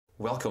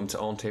Welcome to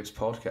On Tapes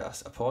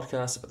Podcast, a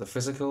podcast about the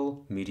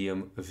physical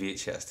medium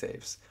VHS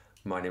tapes.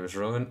 My name is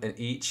Rowan, and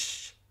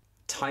each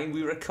time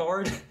we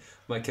record,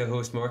 my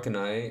co-host Mark and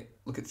I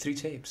look at 3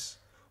 tapes.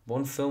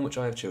 One film which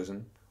I have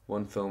chosen,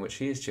 one film which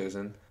he has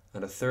chosen,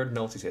 and a third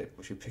novelty tape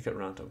which we pick at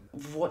random.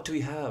 What do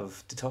we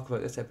have to talk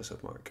about this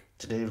episode, Mark?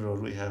 Today,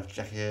 Rowan, we have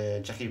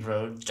Jackie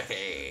Brown.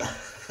 Jackie!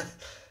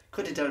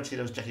 Quentin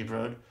Tarantino's Jackie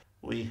Brown.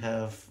 We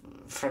have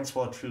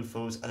François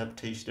Truffaut's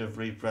adaptation of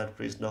Ray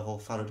Bradbury's novel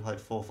Fahrenheit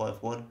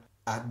 451.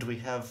 And we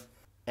have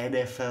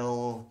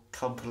NFL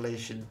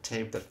compilation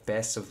tape. The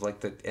best of like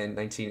the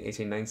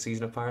 1989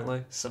 season,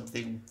 apparently.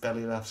 Something,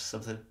 belly laughs,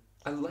 something.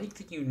 I like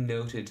that you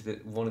noted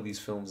that one of these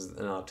films is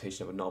an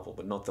adaptation of a novel,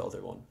 but not the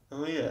other one.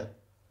 Oh, yeah.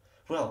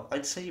 Well,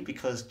 I'd say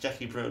because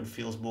Jackie Brown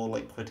feels more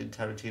like Quentin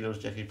Tarantino's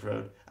Jackie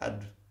Brown,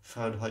 and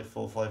Fahrenheit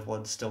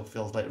 451 still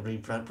feels like Ray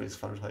Bradbury's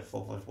Fahrenheit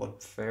 451.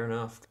 Fair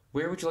enough.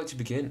 Where would you like to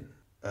begin?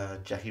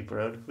 Jackie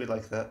Brown, we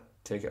like that.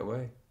 Take it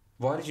away.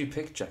 Why did you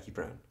pick Jackie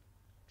Brown?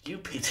 You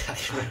picked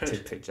Jackie Brown. I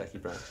did pick Jackie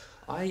Brown.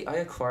 I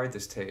acquired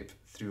this tape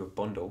through a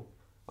bundle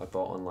I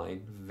bought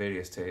online,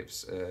 various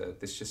tapes.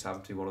 This just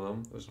happened to be one of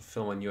them. It was a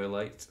film I knew I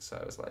liked, so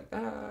I was like,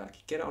 I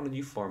could get it on a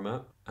new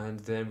format. And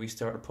then we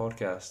started a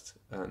podcast,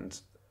 and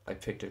I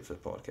picked it for the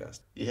podcast.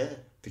 Yeah.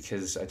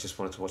 Because I just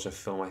wanted to watch a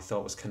film I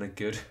thought was kind of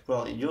good.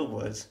 Well, in your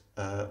words,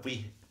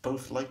 we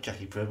both like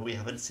Jackie Brown, but we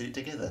haven't seen it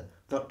together.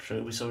 Not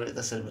true, we saw it at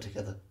the cinema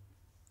together.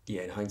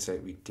 Yeah, in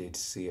hindsight, we did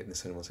see it in the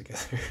cinema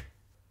together.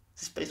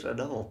 This is based on a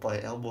novel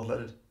by Elmore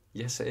Leonard.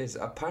 Yes, it is.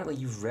 Apparently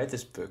you've read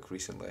this book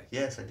recently.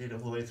 Yes, I did all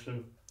the way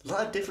through. A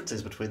lot of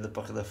differences between the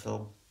book and the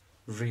film.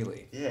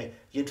 Really? Yeah,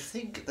 you'd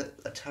think that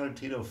a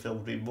Tarantino film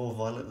would be more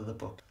violent than the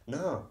book.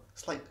 No,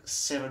 it's like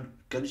 7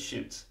 gun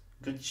shootouts.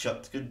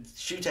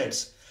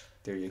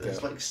 There you go.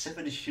 There's like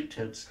 7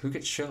 shootouts. Who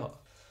gets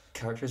shot?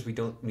 Characters we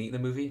don't meet in the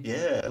movie?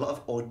 Yeah, a lot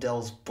of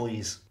Ordell's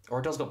boys.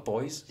 Ordell's got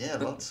boys? Yeah,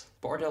 lots.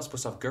 But Ordell's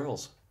supposed to have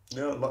girls.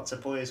 No, lots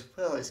of boys.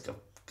 Well, he's got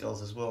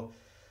girls as well.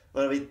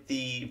 Well, I mean,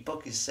 the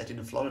book is set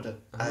in Florida,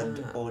 and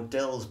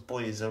Ordell's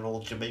boys are all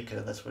Jamaican,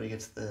 and that's where he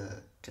gets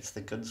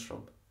the guns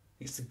from.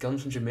 He gets the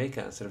guns from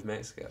Jamaica instead of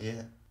Mexico?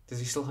 Yeah. Does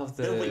he still have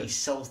the... No, wait, he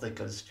sells the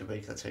guns to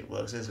Jamaica, that's how it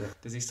works, isn't it?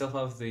 Does he still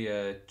have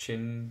the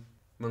chin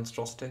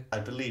monstrosity? I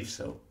believe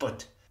so,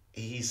 but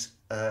he's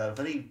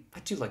very... I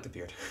do like the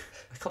beard.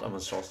 I call it a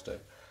monstrosity.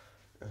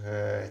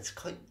 It's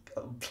quite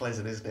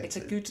unpleasant, isn't it?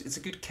 It's a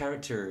good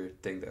character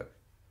thing, though.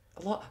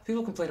 A lot of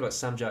people complain about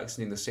Sam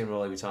Jackson doing the same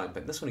role every time,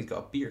 but this one he's got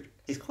a beard.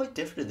 He's quite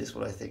different in this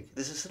one, I think.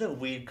 There's a sort of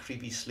weird,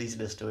 creepy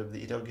sleaziness to him that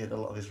you don't get in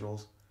a lot of his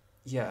roles.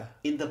 Yeah.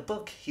 In the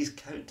book, his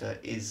character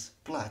is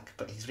black,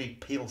 but he's very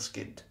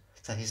pale-skinned.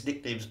 So his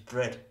nickname's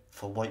Bread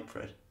for white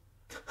bread.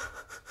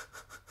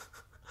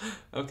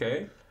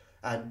 Okay.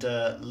 And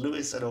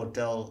Lewis and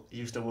Ordell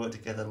used to work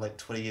together like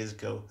 20 years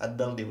ago, and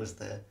Melanie was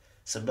there.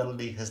 So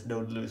Melanie has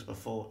known Lewis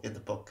before in the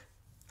book.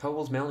 How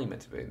old's Melanie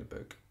meant to be in the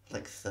book?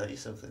 Like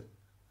 30-something.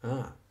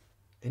 Ah,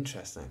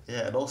 interesting.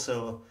 Yeah, and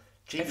also...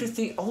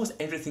 Almost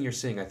everything you're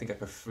saying, I think I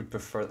would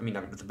prefer... I mean, I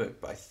haven't read the book,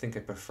 but I think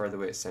I prefer the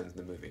way it sounds in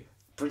the movie.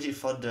 Bridget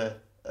Fonda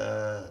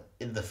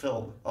in the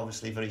film,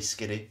 obviously very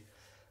skinny.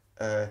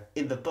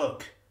 In the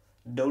book,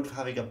 known for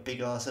having a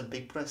big arse and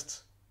big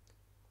breasts.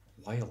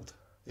 Wild.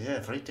 Yeah,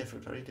 very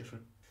different, very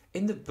different.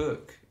 In the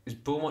book, is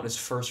Beaumont his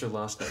first or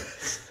last name?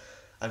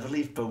 I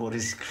believe Beaumont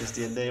is his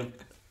Christian name.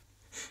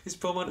 Is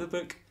Beaumont in the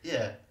book?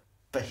 Yeah,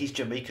 but he's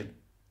Jamaican.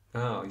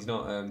 Oh, he's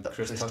not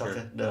Chris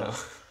Tucker. No.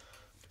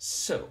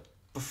 So,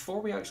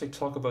 before we actually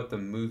talk about the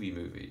movie,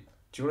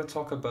 do you want to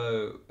talk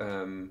about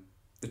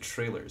the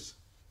trailers?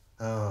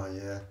 Oh,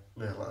 yeah.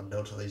 Made a lot of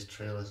notes of these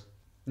trailers.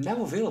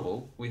 Now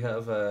available, we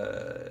have...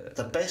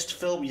 The best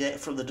film yet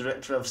from the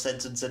director of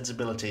Sense and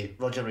Sensibility,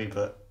 Roger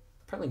Ebert.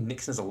 Apparently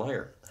Nixon is a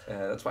liar.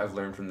 That's what I've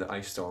learned from the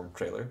Ice Storm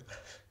trailer.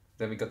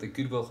 Then we got the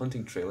Good Will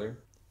Hunting trailer,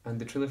 and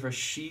the trailer for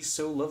She's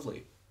So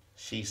Lovely.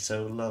 She's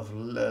so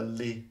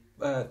lovely.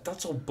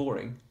 That's all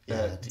boring.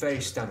 Yeah,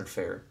 very standard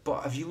fare.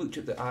 But have you looked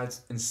at the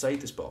ads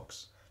inside this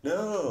box?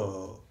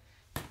 No.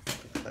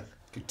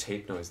 Good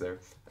tape noise there.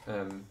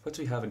 What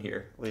do we have in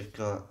here? We've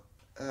got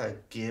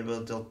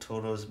Guillermo del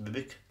Toro's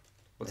Mimic,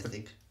 I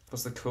think.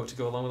 What's the quote to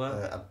go along with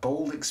that? A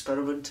bold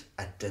experiment,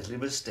 a deadly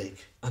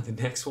mistake. And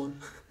the next one?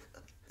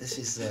 This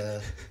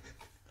is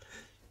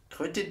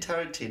Quentin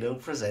Tarantino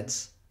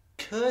presents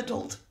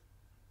Curdled,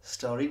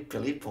 starring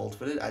Billy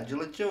Baldwin and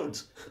Angela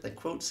Jones. The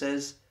quote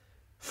says,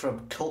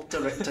 from cult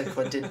director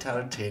Quentin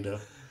Tarantino.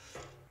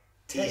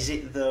 Is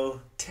it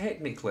though?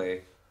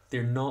 Technically,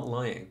 they're not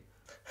lying.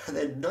 And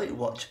then Night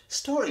Watch,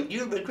 starring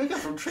Ewan McGregor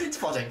from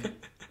Trainspotting.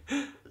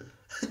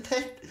 And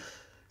then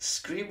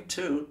Scream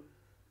 2,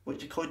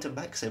 which according to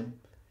Maxim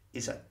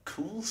is a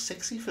cool,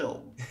 sexy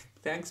film.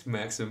 Thanks,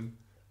 Maxim.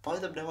 Buy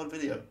them now on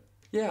video.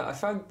 Yeah, I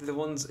found the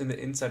ones in the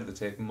inside of the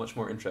tape much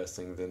more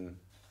interesting than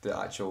the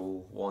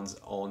actual ones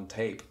on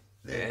tape.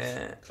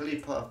 Yeah. Clearly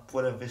part of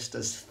Buena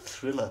Vista's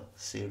thriller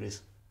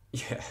series.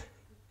 Yeah,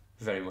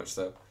 very much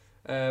so.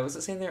 Was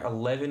it saying there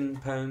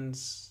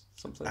 £11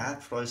 something?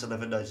 Ad price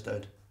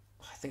 $11.99.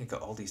 I think I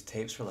got all these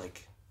tapes for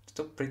like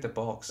Don't break the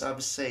box. I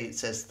would say it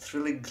says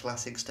thrilling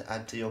classics to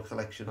add to your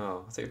collection.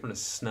 Oh, I thought you were going to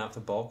snap the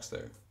box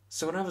there.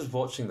 So when I was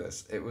watching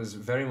this, it was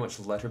very much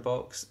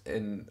letterbox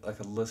in like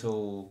a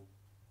little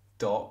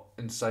dot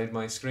inside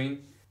my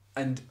screen.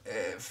 And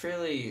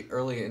fairly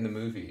early in the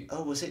movie...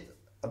 Oh, was it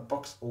a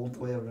box all the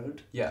way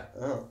around? Yeah.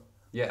 Oh.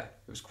 Yeah,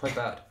 it was quite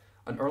bad.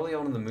 And early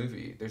on in the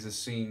movie, there's a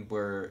scene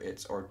where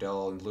it's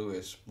Ordell and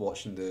Lewis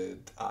watching the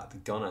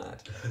gun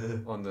ad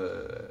on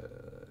the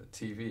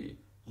TV.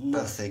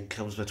 Nothing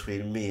comes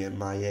between me and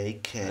my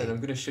AK. And I'm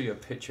going to show you a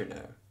picture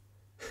now.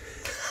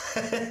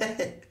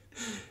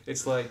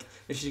 It's like,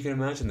 if you can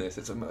imagine this,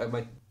 it's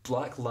my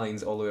black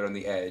lines all the way around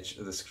the edge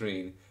of the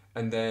screen,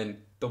 and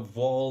then the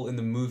wall in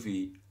the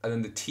movie, and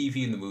then the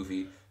TV in the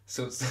movie.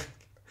 So it's like...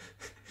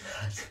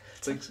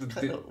 It's like some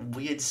kind of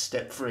weird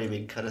step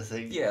framing kind of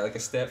thing. Yeah, like a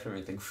step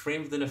framing thing,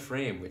 framed within a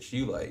frame, which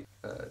you like.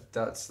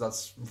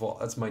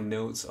 That's my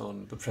notes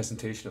on the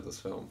presentation of this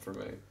film for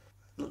me. It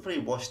looked pretty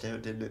washed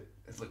out, didn't it?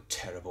 It looked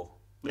terrible.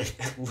 It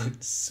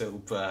looked so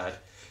bad.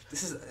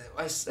 This is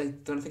I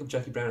don't think of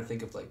Jackie Brown. I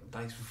think of like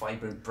nice,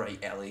 vibrant,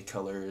 bright LA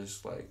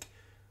colors. Like,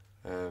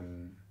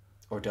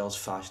 Ordell's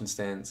fashion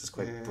sense is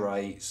quite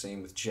bright.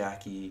 Same with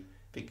Jackie.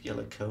 Big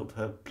yellow coat,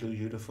 her blue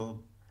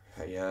uniform.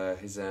 Yeah,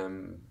 his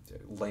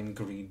lime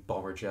green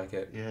bomber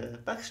jacket. Yeah,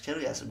 Max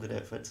Cherry has some good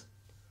outfits.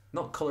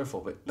 Not colourful,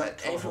 but Not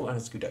colourful. Everyone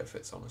has good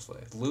outfits. Honestly,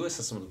 Lewis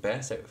has some of the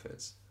best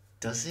outfits.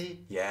 Does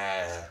he?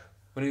 Yeah.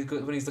 When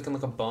he's looking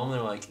like a bum,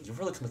 they're like, "You're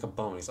looking like a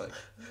bum." And he's like,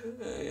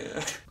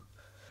 "Yeah."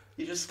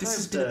 You just This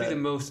is going to be the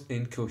most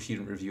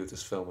incoherent review of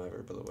this film ever,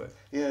 by the way.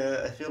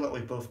 Yeah, I feel like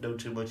we both know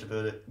too much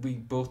about it. We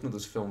both know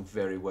this film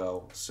very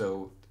well,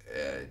 so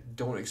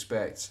don't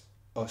expect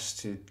us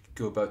to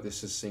go about this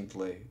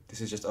succinctly.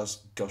 This is just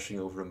us gushing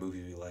over a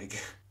movie we like.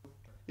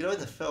 You know, in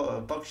the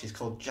film, book, she's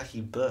called Jackie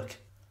Burke.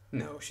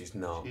 No, she's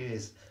not. She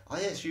is.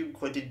 I assume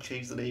Quentin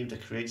changed the name to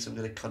create some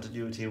kind of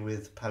continuity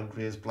with Pam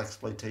Grier's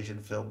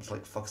blaxploitation films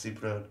like Foxy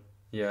Brown.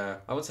 Yeah,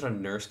 I once had a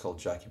nurse called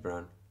Jackie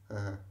Brown.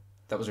 Uh-huh.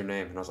 That was her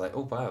name, and I was like,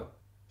 oh wow.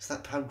 Is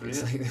that Pam Grier?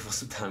 It's like, it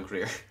wasn't Pam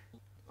Grier.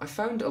 I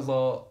found a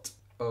lot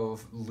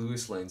of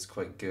Lewis lines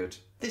quite good.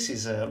 This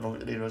is Robert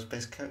De Niro's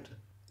best character.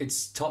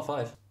 It's top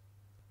 5.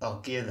 I'll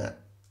gear that.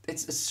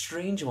 It's a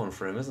strange one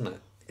for him, isn't it?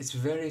 It's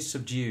very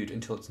subdued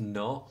until it's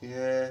not.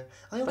 Yeah.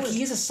 Like,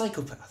 he is a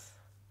psychopath.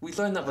 We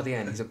learn that by the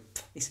end.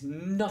 He's a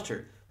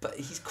nutter, but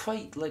he's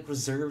quite, like,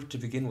 reserved to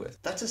begin with.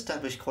 That's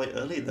established quite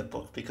early in the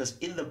book, because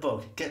in the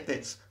book, get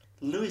this,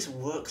 Lewis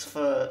works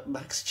for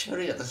Max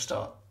Cherry at the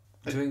start.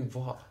 Doing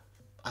what?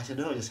 I don't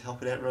know, just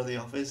helping out around the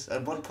office.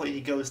 At one point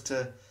he goes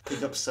to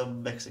pick up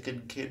some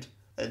Mexican kid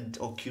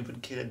or Cuban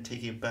kid and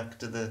take him back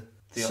to the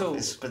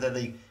office. But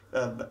then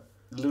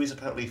Louis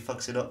apparently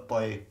fucks it up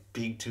by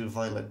being too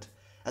violent.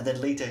 And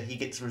then later he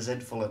gets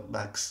resentful at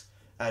Max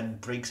and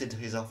breaks into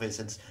his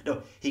office.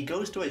 He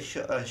goes to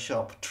a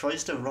shop,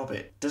 tries to rob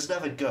it, doesn't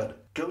have a gun,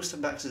 goes to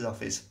Max's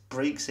office,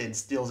 breaks in,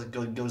 steals a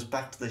gun, goes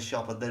back to the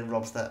shop and then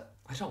robs that.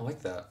 I don't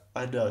like that.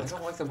 I know. I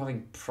don't like them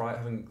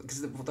having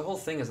because the whole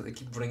thing is that they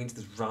keep running into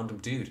this random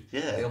dude.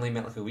 Yeah. They only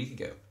met like a week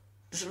ago.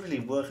 Doesn't really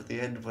work at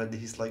the end when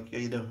he's like,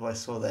 you know who I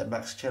saw there,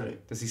 Max Cherry.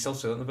 Does he still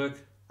show it in the book?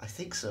 I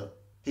think so.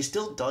 He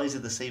still dies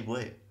in the same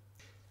way.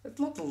 I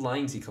love the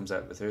lines he comes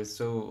out with. It's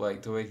so,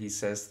 like, the way he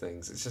says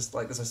things. It's just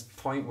like there's this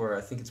point where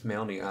I think it's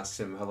Melanie asks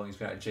him how long he's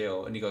been out of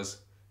jail, and he holds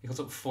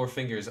up 4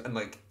 fingers and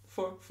like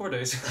 4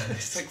 days.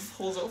 Just like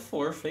holds up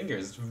 4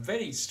 fingers. It's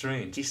very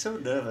strange. He's so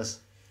nervous.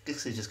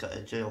 Guess he just got out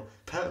of jail.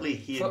 Apparently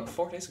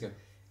 4 days ago.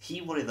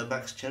 He wanted the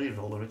Max Cherry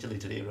role originally,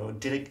 De Niro, and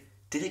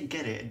didn't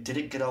get it, and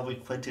didn't get on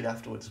with Quentin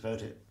afterwards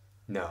about it.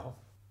 No.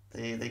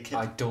 They kept...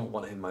 I don't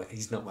want him.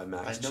 He's not my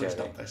Max Cherry. I know he's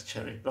not Max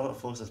Cherry. Robert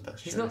Forster's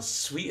Max Cherry. He's not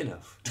sweet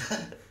enough.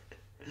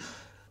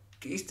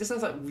 He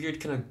doesn't have that weird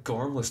kind of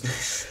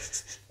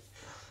gormlessness.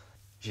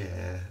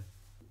 Yeah.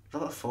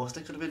 Robert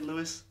Forster could have been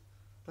Lewis.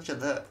 Imagine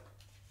that.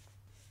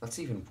 That's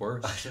even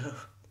worse. I know. You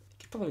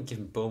could probably give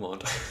him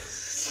Beaumont.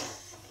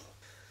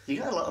 You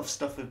got a lot of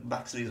stuff with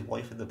Max and his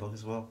wife in the book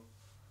as well.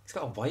 He's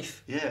got a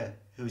wife? Yeah,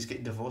 who he's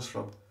getting divorced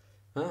from.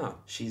 Ah.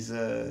 She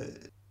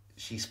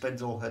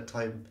spends all her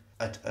time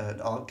at an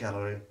art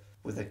gallery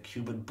with a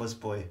Cuban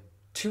busboy.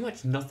 Too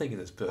much nothing in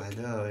this book. I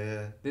know,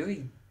 yeah. They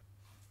really,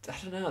 I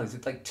don't know,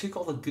 they like took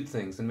all the good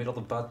things and made all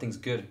the bad things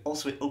good.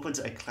 Also, it opens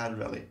at a Klan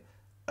rally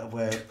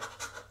where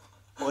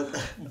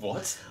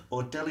What?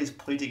 Ordell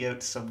pointing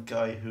out some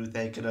guy who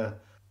they're gonna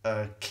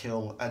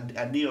kill,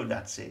 a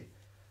neo-Nazi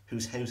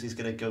whose house he's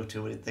gonna go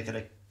to, and they're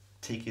gonna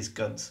take his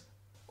guns.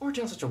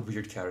 Ordell's such a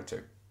weird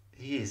character.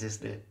 He is,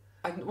 isn't he?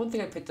 One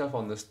thing I picked up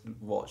on this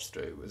watch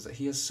through was that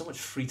he has so much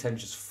free time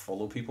to just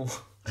follow people.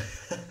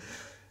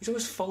 He's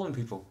always following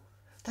people.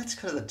 That's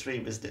kind of the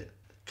dream, isn't it?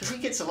 Because he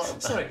gets a lot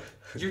of... Sorry,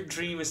 your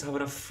dream is to have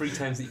enough free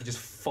time that you can just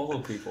follow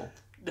people.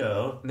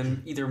 No. And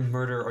then either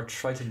murder or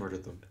try to murder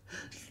them.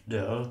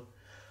 No.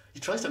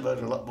 He tries to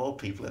murder a lot more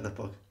people in the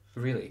book.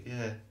 Really?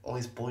 Yeah, all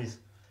his boys.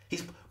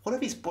 One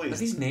of his boys... Are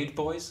these named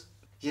boys?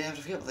 Yeah, I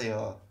forget what they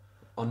are.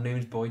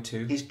 Unnamed boy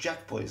too? He's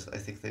Jack boys, I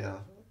think they are.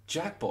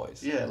 Jack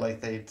Boys. Yeah,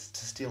 like they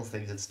to steal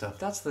things and stuff.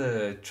 That's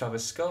the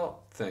Travis Scott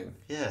thing.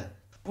 Yeah.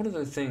 One of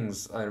the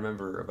things I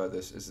remember about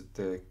this is that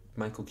the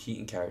Michael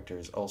Keaton character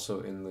is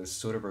also in the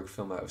Soderbergh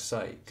film Out of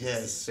Sight. 'Cause Yeah.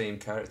 it's the same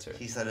character.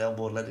 He's that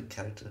Elmore Leonard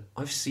character.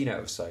 I've seen Out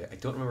of Sight. I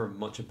don't remember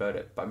much about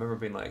it, but I remember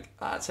being like,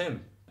 that's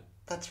him.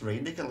 That's Ray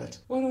Nicolette.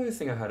 One other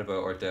thing I had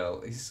about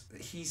Ordell is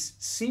he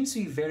seems to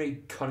be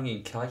very cunning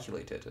and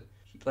calculated,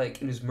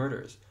 like in his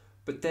murders.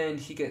 But then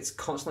he gets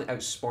constantly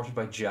outsmarted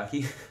by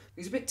Jackie.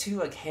 He's a bit too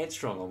like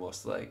headstrong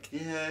almost, like.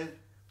 Yeah.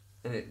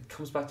 And it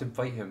comes back to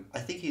bite him. I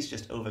think he's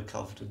just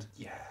overconfident.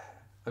 Yeah,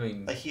 I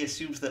mean, Like he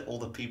assumes that all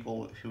the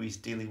people who he's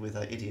dealing with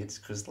are idiots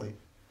because, like,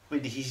 I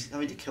mean, he's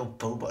having to kill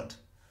Beaumont.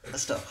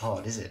 That's not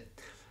hard, is it?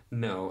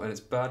 no, and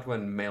it's bad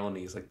when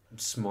Melanie's like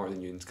smarter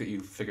than you and has got you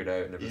figured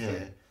out and everything.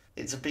 Yeah.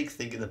 It's a big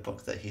thing in the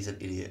book that he's an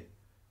idiot,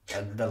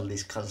 and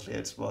Melanie's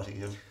constantly outsmarting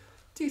him.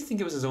 Do you think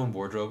it was his own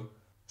wardrobe?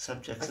 Sam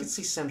I Jackson could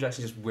see Sam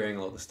Jackson just wearing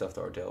all the stuff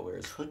that Ordell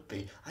wears. could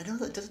be. I know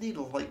that doesn't he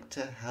like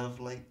to have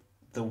like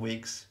the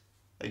wigs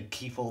and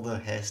keep all the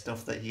hair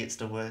stuff that he gets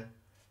to wear?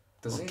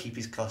 Does or he? keep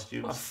his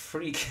costumes? What a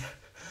freak.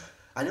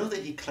 I know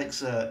that he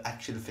collects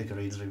action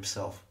figurines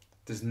himself.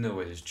 There's no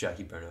way there's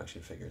Jackie Brown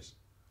action figures.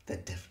 There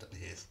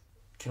definitely is.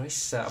 Can I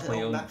set up my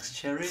Little own Max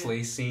Cherry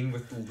play scene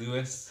with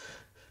Lewis?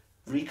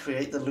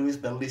 recreate the Lewis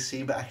Melanie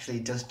scene, but actually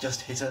does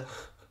just hit her.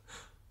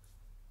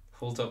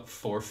 Hold up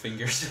 4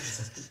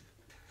 fingers.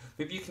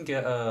 Maybe you can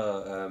get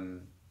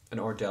an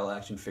Ordell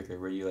action figure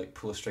where you like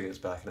pull a string at its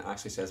back and it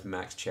actually says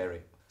Max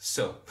Cherry.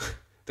 So,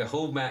 the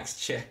whole Max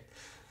Cherry.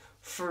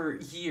 For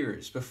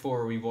years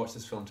before we watched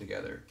this film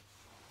together,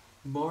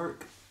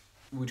 Mark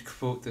would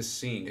quote this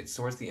scene. It's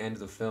towards the end of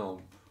the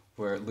film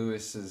where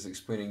Lewis is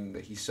explaining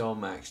that he saw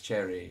Max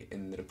Cherry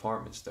in the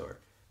department store.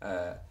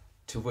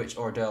 To which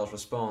Ordell's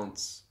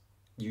response,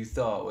 you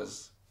thought,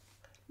 was,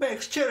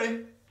 Max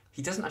Cherry!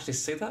 he doesn't actually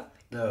say that.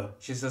 No.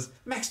 She says,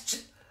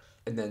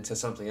 and then says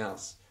something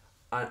else.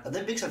 And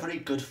then makes a very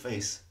good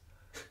face.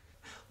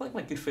 I like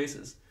my good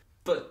faces.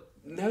 But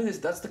now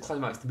that's the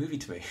climax of the movie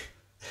to me.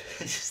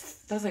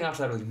 Nothing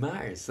after that really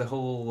matters. The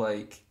whole,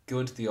 like,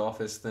 going to the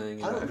office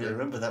thing. I don't really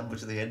remember that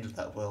much of the end of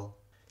that well.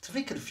 It's a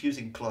very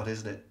confusing plot,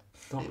 isn't it?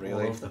 Not All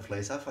really. over the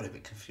place. I find it a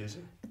bit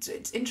confusing.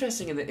 It's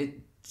interesting in that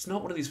it's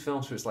not one of these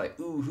films where it's like,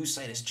 ooh, whose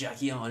side is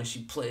Jackie on? Is she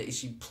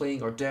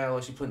playing Ordell?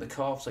 Is she playing the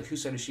cops? Like,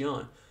 whose side is she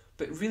on?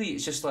 But really,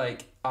 it's just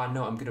like,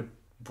 no, I'm going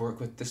to work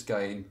with this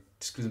guy and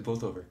screw them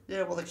both over.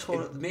 Yeah, well, they call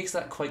It makes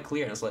that quite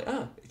clear. And it's like,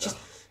 it's just,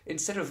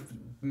 instead of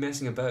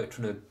messing about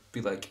trying to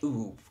be like,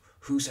 ooh,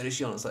 whose side is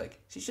she on? It's like,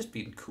 she's just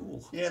being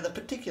cool. Yeah, the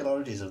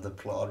particularities of the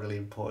plot are really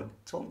important.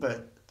 It's all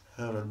about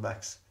her and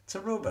Max. It's a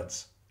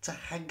romance. It's a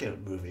hangout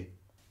movie.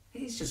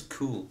 It's just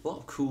cool. A lot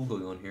of cool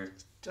going on here.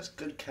 Just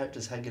good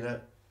characters hanging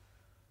out.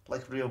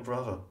 Like Rio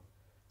Bravo.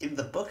 In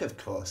the book, of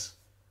course,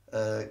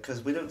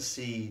 because we don't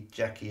see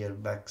Jackie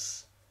and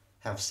Max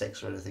have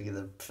sex or anything in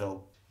the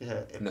film.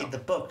 Yeah, No. in the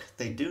book,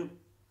 they do.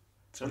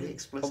 It's only At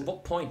explicit.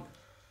 what point?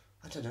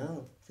 I don't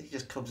know. I think he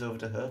just comes over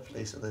to her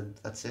place and then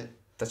that's it.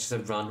 That's just a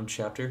random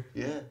chapter?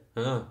 Yeah.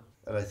 Ah.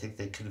 And I think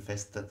they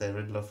confess that they're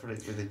in love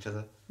with each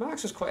other.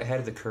 Max was quite ahead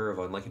of the curve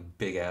on liking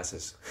big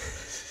asses.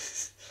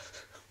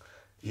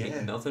 Yeah.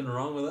 Ain't nothing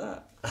wrong with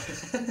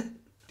that.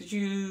 Did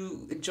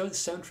you enjoy the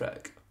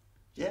soundtrack?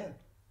 Yeah.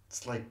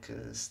 It's like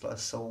a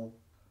soul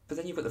But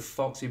then you've got the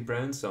Foxy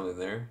Brown song in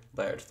there,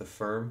 Letter to the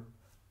Firm.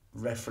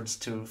 reference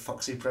to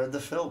Foxy Brown the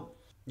film.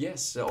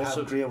 Yes, Pam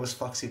also Grier was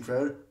Foxy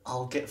Brown.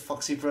 I'll get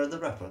Foxy Brown the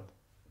rapper.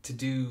 to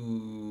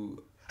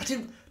do... I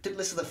didn't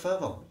listen to the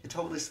Firm album. You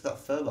told me to listen to that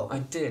Firm album. I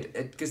did,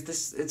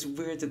 because it's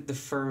weird that the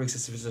Firm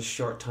existed for such a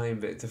short time,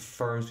 but the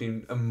Firm's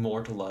been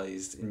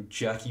immortalised in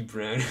Jackie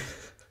Brown.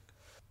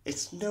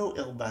 It's no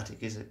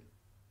Illmatic, is it?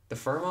 The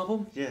Firm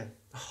album? Yeah.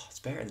 Oh, it's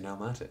better than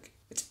Almatic.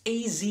 It's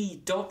AZ,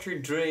 Dr.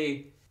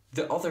 Dre,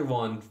 the other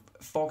one,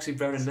 Foxy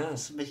Brown and Nas.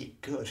 Let's make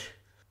it good.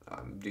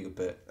 I'm doing a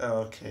bit.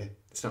 Oh, okay.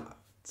 It's not...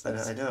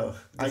 I know.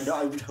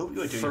 I would hope you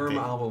were doing Firm a bit.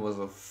 album was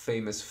a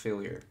famous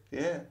failure.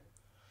 Yeah.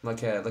 Like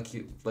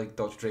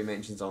Dr. Dre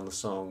mentions on the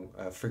song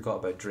Forgot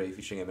About Dre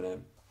featuring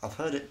Eminem. I've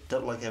heard it.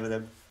 Don't like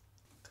Eminem.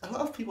 A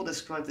lot of people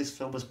describe this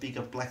film as being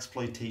a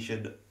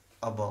blaxploitation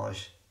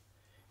homage.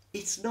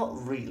 It's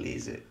not really,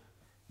 is it?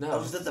 No.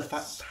 Other than the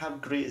fact Pam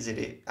Grier's in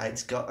it, and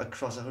it's got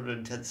Across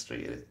 110th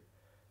Street in it.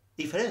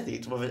 If anything,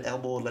 it's more of an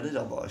Elmore Leonard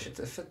homage.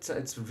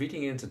 It's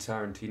reading into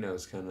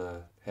Tarantino's kind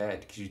of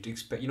head, because you'd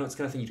expect, it's the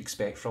kind of thing you'd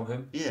expect from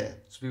him. Yeah.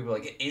 So people are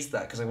like, it is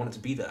that, because I want it to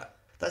be that.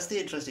 That's the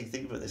interesting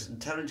thing about this. And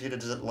Tarantino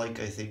doesn't like,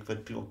 I think, when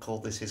people call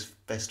this his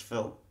best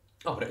film.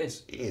 Oh, but it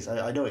is. It is.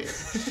 I know it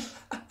is.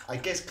 I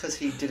guess because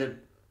he didn't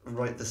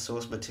write the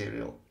source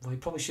material. Well, he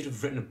probably should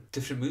have written a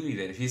different movie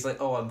then. If he's like,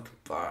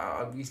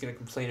 he's going to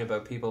complain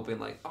about people being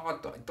like, I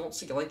don't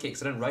think I like it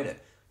because I didn't write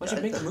it. Why don't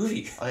you make a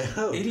movie? I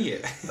know.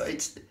 Idiot. But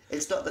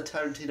it's not the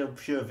Tarantino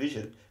pure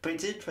vision. But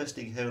it's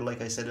interesting how,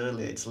 like I said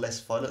earlier, it's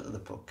less violent than the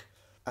book.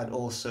 And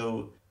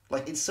also,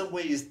 like, in some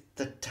ways,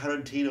 the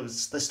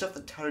stuff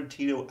that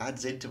Tarantino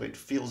adds into it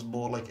feels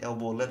more like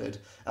Elmore Leonard,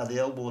 and the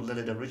Elmore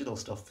Leonard original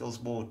stuff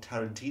feels more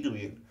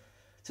Tarantinoian.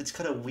 So it's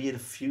kind of weird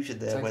fusion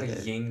there. It's like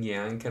a yin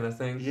yang kind of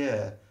thing.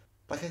 Yeah.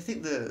 Like, I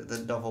think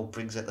the novel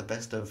brings out the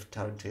best of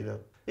Tarantino.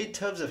 In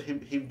terms of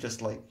him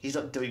just, like, he's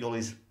not doing all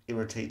these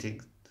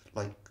irritating,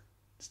 like,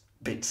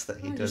 bits that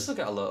he You does. still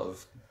get a lot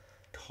of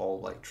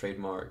like,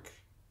 trademark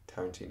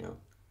Tarantino.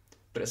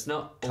 But it's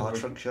not Car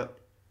trunk shot.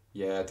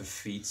 Yeah, the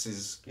feats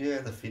is... Yeah,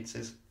 the feats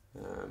is.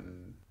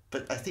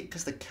 But I think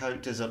because the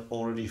characters are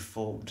already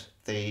formed,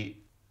 they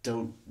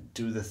don't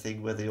do the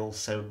thing where they all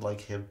sound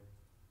like him.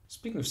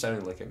 Speaking of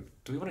sounding like him,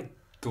 do we want to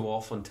go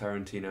off on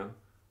Tarantino?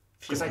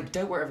 Because I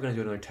doubt we're ever going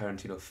to do another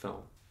Tarantino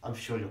film. I'm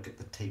sure you'll get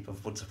the tape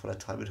of Once Upon a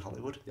Time in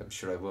Hollywood. Yeah, I'm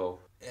sure I will.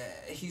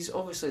 He's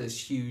obviously this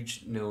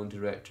huge known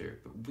director,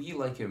 but we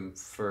like him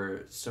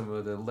for some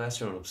of the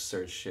lesser known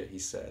absurd shit he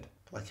said.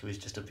 Like he was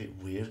just a bit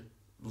weird.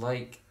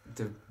 Like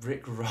the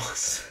Rick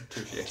Ross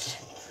interview.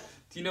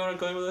 Do you know where I'm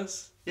going with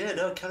this? Yeah,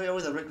 no, carry on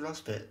with the Rick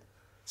Ross bit.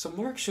 So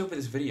Mark showed me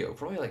this video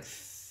probably like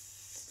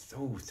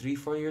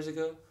 3-4 years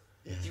ago.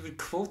 Yeah. He would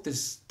quote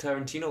this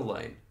Tarantino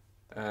line,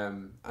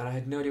 and I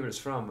had no idea what it's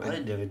from. I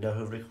didn't even know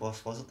who Rick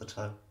Ross was at the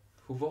time.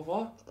 Who,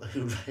 what?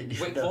 Who really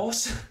Wick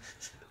Ross?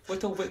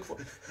 What a Wick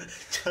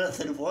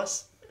Jonathan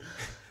Ross?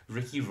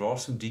 Ricky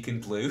Ross from Deacon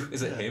Blue?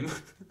 Is it him?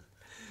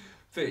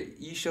 But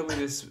you showed me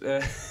this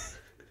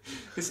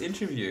this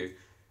interview.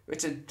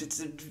 It's a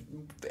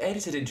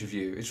edited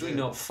interview. It's really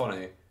not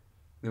funny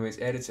the way it's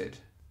edited.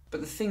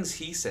 But the things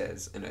he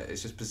says in it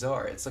is just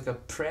bizarre. It's like a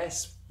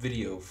press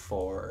video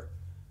for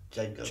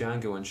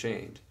Django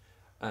Unchained.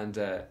 And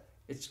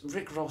it's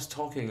Rick Ross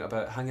talking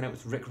about hanging out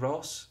with Rick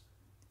Ross.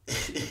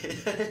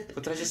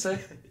 What did I just say?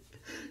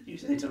 You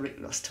said it's a Rick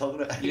Ross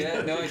talking about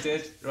Yeah, no, I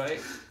did.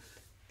 Right.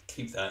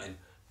 Keep that in.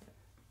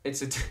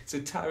 It's a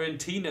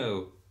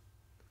Tarantino.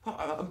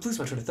 Oh, I'm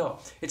losing my train of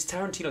thought. It's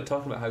Tarantino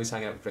talking about how he's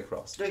hanging out with Rick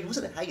Ross. No, he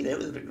wasn't hanging out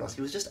with Rick Ross.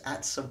 He was just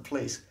at some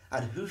place,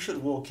 and who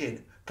should walk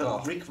in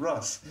but Rick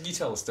Ross? You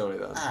tell the story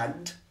then.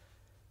 And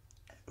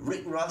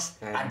Rick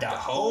Ross and the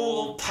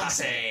whole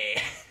posse.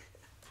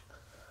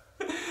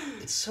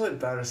 It's so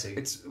embarrassing.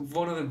 It's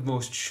one of the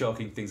most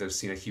shocking things I've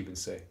seen a human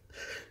say.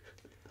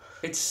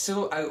 It's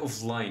so out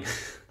of line.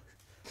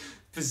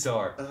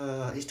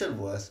 Bizarre. He's done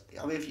worse.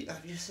 I mean,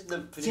 have you seen the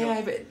video?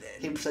 Yeah, but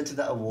him presented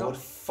that award. Not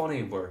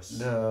funny worse.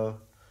 No.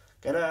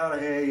 Get out of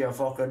here, you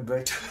fucking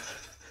bitch.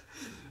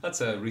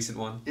 That's a recent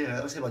one. Yeah,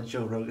 that was him on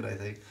Joe Rogan, I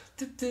think.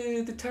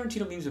 The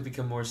Tarantino memes have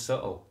become more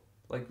subtle.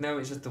 Like now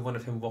it's just the one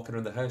of him walking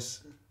around the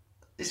house.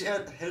 Is it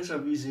a house or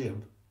a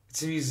museum?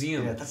 It's a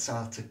museum.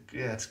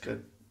 Yeah, it's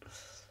good.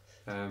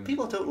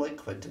 People don't like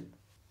Quentin.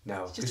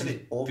 No, it's just a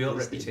bit built a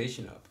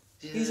reputation up.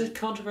 Yeah. He's a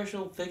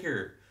controversial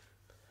figure.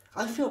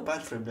 I feel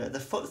bad for him now.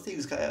 The foot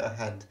thing's got out of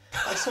hand.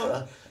 I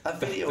saw a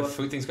video. The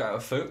foot thing's got out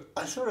of foot?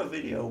 I saw a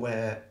video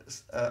where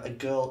a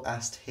girl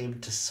asked him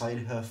to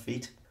sign her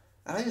feet.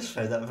 And I just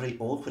found that very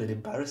awkward and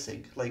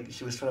embarrassing. Like,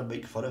 she was trying to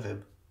make fun of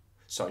him.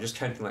 So I'm just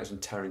counting like some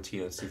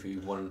Tarantino and see if we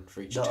one for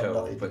each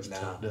toe. But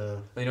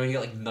no. You know, you got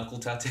like knuckle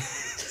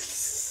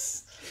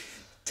tattoos.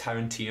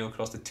 Tarantino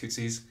across the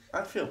tootsies.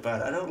 I feel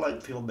bad. I don't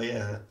like people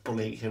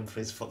bullying him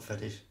for his foot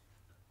fetish.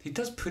 He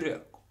does put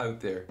it out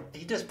there.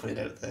 He does put it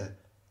out there.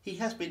 He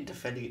has been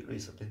defending it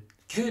recently.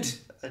 Good.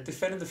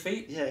 Defending the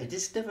feet? Yeah, he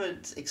just never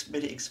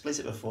made it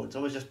explicit before. It's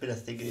always just been a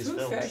thing in his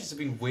films. Fetishes have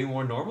been way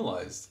more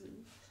normalised.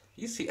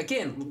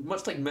 Again,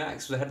 much like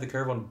Max was ahead of the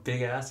curve on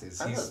big asses,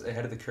 he's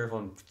ahead of the curve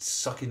on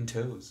sucking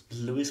toes.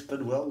 Louis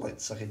Manuel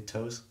likes sucking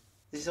toes.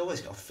 He's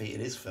always got feet in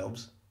his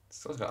films.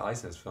 He's always got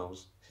eyes in his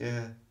films.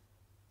 Yeah,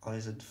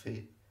 eyes and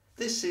feet.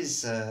 This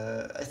is,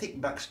 I think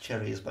Max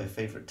Cherry is my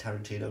favourite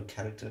Tarantino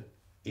character,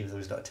 even though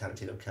he's not a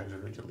Tarantino character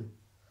originally.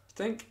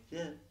 Think?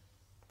 Yeah.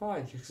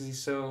 Why? Because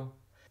he's so...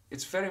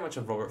 It's very much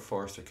a Robert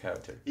Forster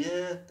character.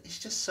 Yeah, he's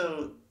just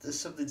so... There's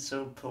something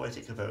so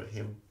poetic about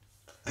him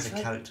as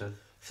a character.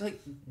 I feel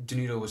like De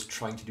Niro was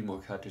trying to do more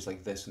characters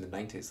like this in the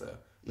 90s, though.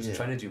 He was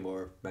trying to do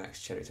more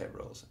Max Cherry type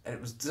roles. And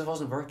it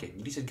wasn't working.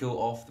 You need to go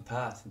off the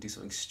path and do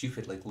something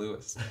stupid like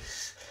Lewis.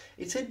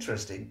 It's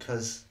interesting,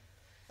 because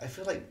I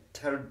feel like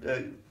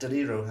De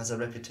Niro has a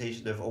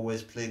reputation of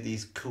always playing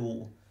these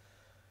cool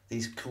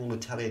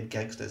Italian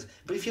gangsters.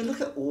 But if you look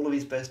at all of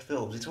his best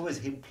films, it's always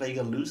him playing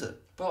a loser.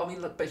 Well, I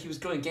mean, but he was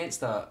going against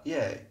that.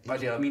 Yeah.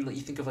 Idea. I mean, like,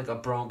 you think of like A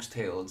Bronx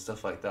Tale and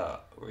stuff like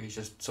that, where he's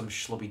just some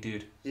schlubby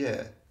dude.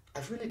 Yeah. I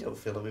really don't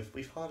feel that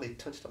we've hardly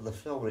touched on the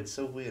film, and it's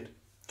so weird.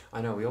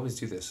 I know, we always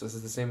do this. This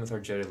is the same with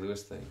our Jerry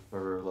Lewis thing,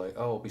 where we're like,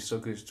 oh, it'd be so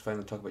good to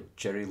finally talk about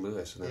Jerry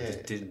Lewis, and then we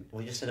just didn't.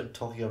 We just ended up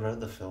talking around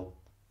the film.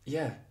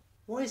 Yeah.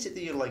 What is it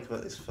that you like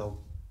about this film?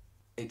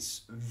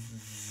 It's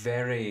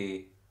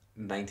very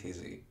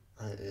 90s-y.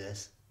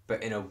 Yes.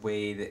 But in a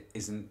way that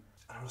isn't,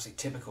 I don't want to say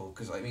typical,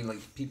 because I mean, like,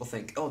 people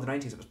think, oh, the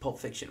 90s, it was Pulp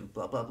Fiction,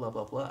 blah, blah, blah,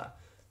 blah, blah.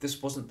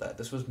 This wasn't that.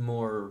 This was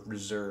more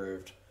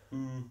reserved,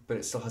 but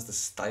it still has the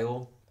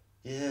style.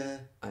 Yeah.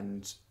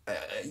 And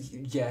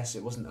yes,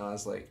 it wasn't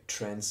as like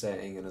trend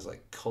setting and as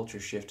like culture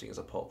shifting as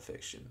a Pulp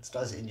Fiction. It's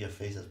not as in your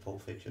face as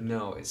Pulp Fiction.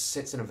 No, it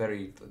sits in a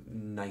very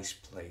nice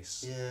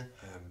place. Yeah.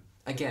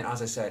 Again,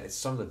 as I said, it's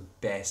some of the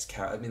best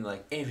characters. I mean,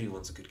 like,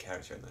 everyone's a good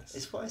character in this.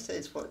 It's what I say.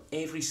 It's what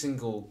every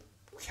single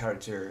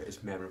character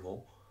is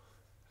memorable.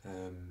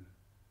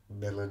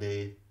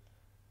 Melanie,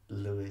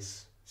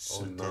 Lewis,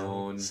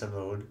 Simone,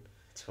 Simone.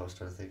 That's what I was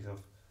trying to think of.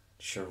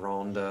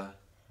 Sharonda,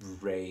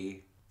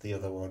 Ray, The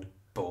other one.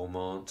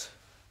 Beaumont.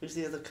 Who's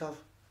the other cop?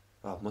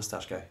 Oh,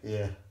 mustache guy.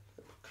 Yeah,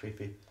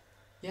 creepy.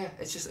 Yeah,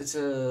 it's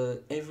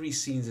every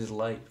scene's is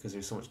light because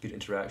there's so much good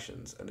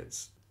interactions and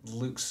it's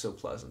looks so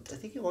pleasant. I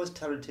think it was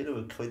Tarantino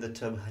who coined the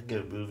term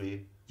hangout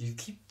movie. You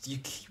keep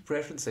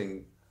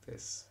referencing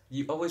this.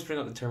 You always bring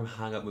up the term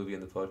hangout movie in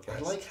the podcast. I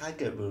like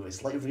hangout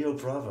movies, like Rio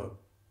Bravo.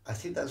 I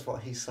think that's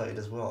what he cited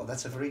as well.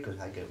 That's a very good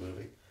hangout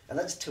movie. And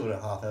that's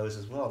 2.5 hours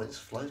as well. It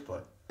just flies by.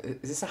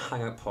 Is this a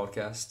hangout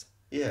podcast?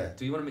 Yeah.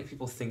 Do you want to make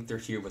people think they're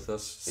here with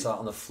us, sat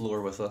on the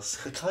floor with us?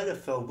 The kind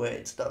of film where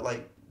it's not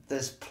like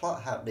there's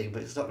plot happening,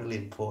 but it's not really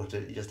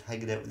important. You're just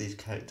hanging out with these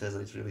characters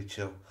and it's really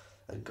chill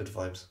and good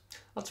vibes.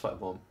 That's what I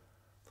want.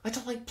 I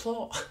don't like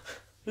plot.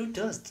 Who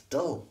does? It's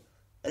dull.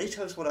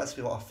 Anytime someone asks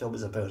me what a film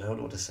is about, I don't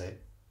know what to say.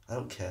 I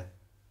don't care.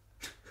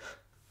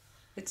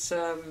 It's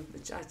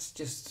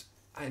just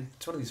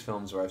it's one of these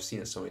films where I've seen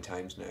it so many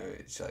times now.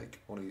 It's like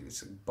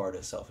it's barred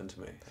itself into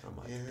me. And I'm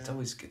like, Yeah. it's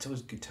always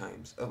good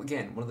times.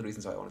 Again, one of the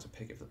reasons why I wanted to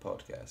pick it for the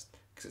podcast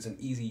because it's an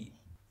easy.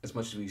 As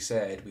much as we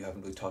said, we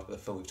haven't really talked about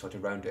the film. We've talked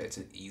around it. It's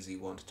an easy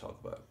one to talk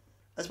about.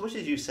 As much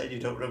as you said you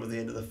don't remember the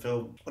end of the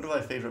film, one of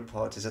my favourite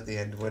parts is at the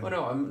end when... Oh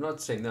no, I'm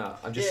not saying that.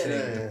 I'm just saying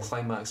Yeah. the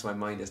climax of my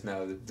mind is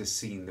now the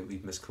scene that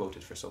we've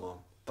misquoted for so long.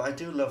 But I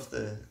do love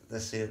the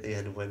scene at the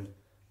end when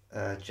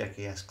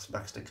Jackie asks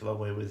Max to come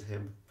away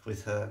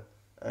with her,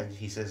 and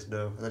he says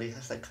no. And then he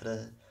has that kind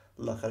of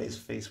look on his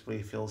face where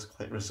he feels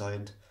quite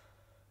resigned.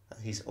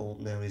 And he's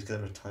old now, he's going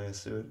to retire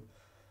soon.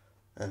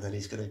 And then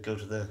he's going to go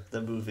to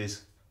the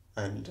movies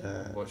and...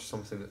 Watch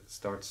something that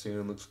starts soon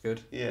and looks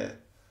good. Yeah,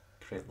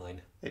 Great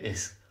line. it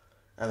is.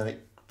 And then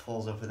it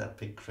pulls up with that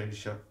big crane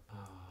shot.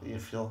 Oh. You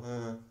feel,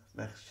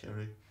 Max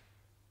Cherry,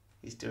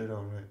 he's doing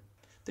alright.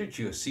 They're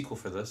due a sequel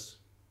for this.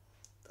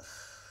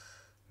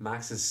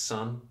 Max's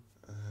son.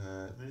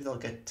 Maybe they'll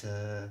get...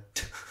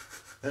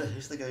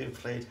 who's the guy who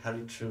played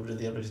Harry Truman in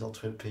the original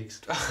Twin Peaks?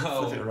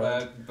 Flip it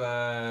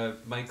around.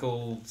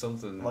 Michael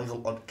something.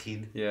 Michael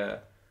Otkeen. Yeah.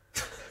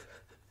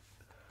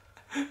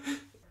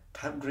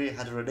 Pam Grier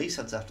had a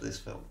renaissance after this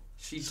film.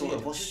 She Sort did.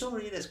 of. Well, she's not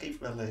really in Escape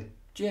from LA.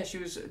 Yeah, she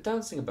was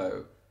dancing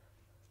about.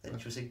 Then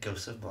she was in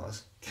Ghosts of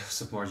Mars.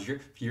 Ghosts of Mars,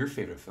 your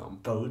favourite film.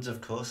 Bones,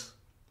 of course.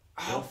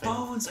 Oh, Your favourite.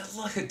 Bones!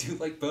 I do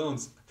like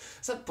Bones.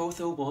 Is that both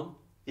 01?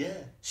 Yeah.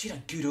 She had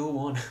a good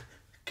 01.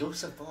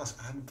 Ghosts of Mars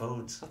and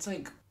Bones. That's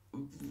like,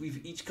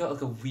 we've each got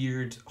like a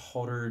weird,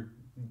 hotter,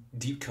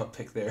 deep cut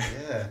pick there.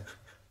 Yeah.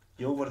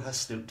 Your one has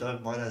Snoop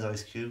Dogg, mine has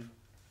Ice Cube.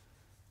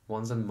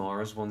 One's in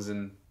Mars, one's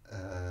in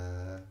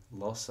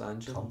Los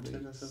Angeles.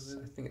 Compton or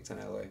something? I think it's in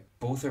LA.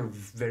 Both are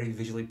very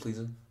visually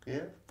pleasing.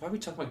 Yeah. Why are we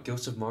talking about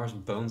Ghosts of Mars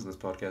and Bones in this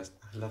podcast?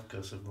 I love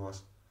Ghosts of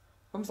Mars.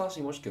 When was the last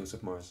time you watched Ghosts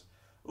of Mars?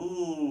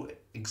 Ooh,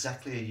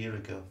 exactly a year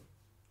ago.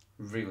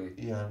 Really?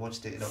 Yeah, I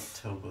watched it in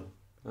October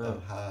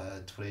of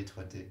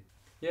 2020.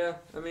 Yeah,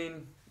 I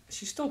mean,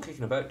 she's still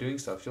kicking about doing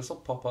stuff. She'll still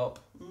pop up,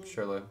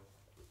 surely.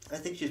 I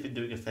think she's been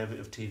doing a fair bit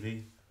of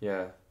TV.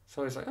 Yeah.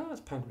 So it's like, oh,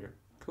 it's Pam Grier.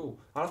 Cool.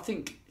 I don't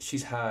think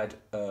she's had.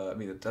 I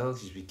mean, I don't think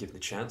she's been given the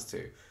chance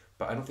to,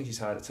 but I don't think she's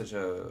had such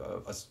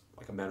a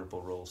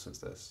memorable role since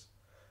this.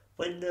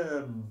 When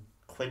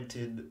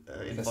Quentin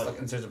Like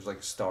in terms of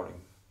like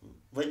starring.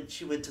 when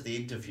she went to the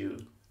interview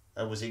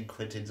and was in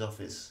Quentin's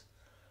office,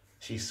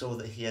 she saw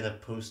that he had a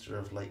poster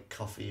of like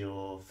coffee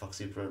or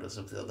Foxy Brown or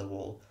something on the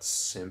wall.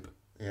 Simp.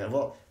 Yeah,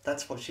 well,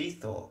 that's what she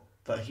thought.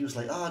 But he was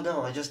like, "Oh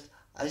no, I just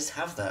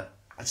have that.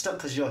 It's not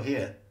because you're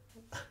here."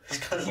 It's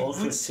kind of He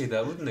awkward. would say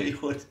that, wouldn't he? He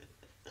would.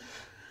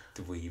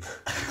 Dweeb.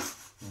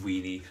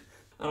 Weenie.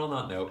 And on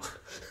that note,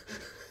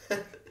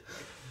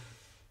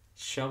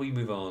 shall we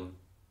move on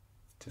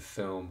to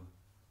film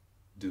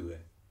Due?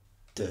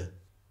 Duh.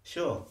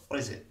 Sure. What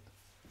is it?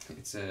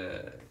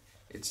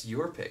 It's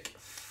your pick.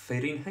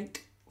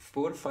 Fahrenheit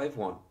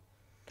 451.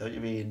 Don't you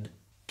mean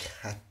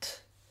cat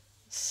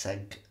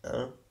sank?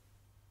 Are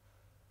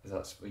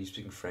you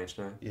speaking French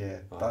now? Yeah.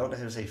 But I don't know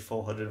how to say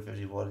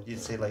 451. You'd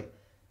say like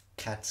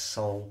cat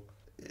soul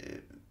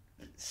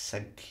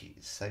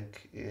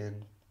sank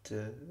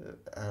into.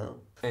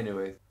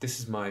 Anyway, this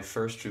is my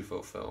first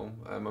Truffaut film.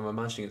 I'm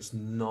imagining it's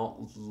not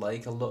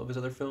like a lot of his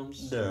other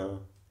films.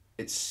 No.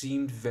 It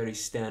seemed very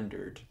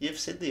standard. You've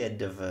seen the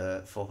end of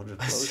 400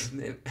 I've Blows?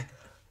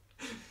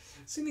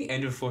 seen the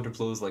end of 400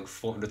 Blows like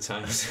 400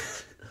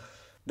 times.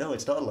 No,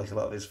 it's not like a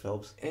lot of his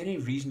films. Any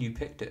reason you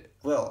picked it?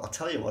 Well, I'll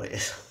tell you what it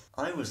is.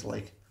 I was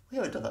like, we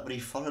haven't done that many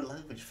foreign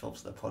language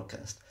films on the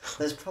podcast.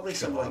 There's probably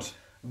some God. like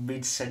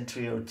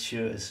mid-century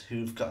auteurs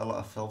who've got a lot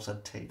of films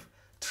on tape.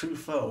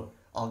 Truffaut,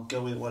 I'll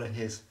go with one of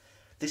his.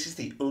 This is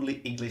the only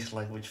English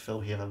language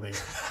film he ever made.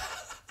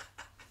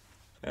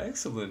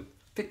 Excellent.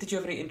 But did you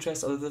have any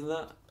interest other than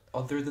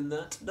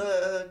that?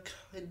 No,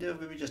 kind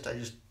of. Maybe just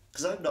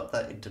because I'm not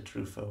that into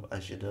Truffaut,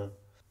 as you know.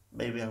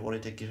 Maybe I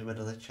wanted to give him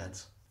another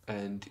chance.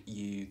 And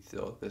you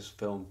thought this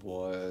film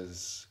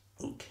was...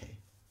 Okay.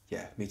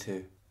 Yeah, me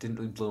too. Didn't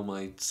really blow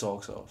my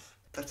socks off.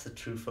 That's the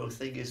Truffaut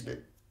thing, isn't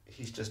it?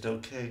 He's just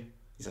okay.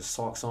 He's a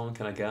socks on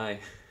kind of guy.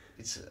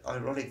 It's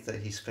ironic that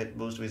he spent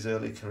most of his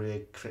early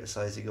career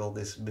criticising all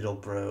this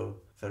middle-brow,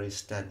 very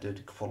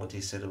standard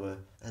quality cinema,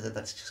 and then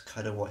that's just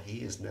kind of what he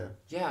is now.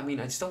 Yeah, I mean,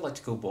 I'd still like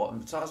to go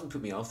bottom. So it hasn't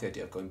put me off the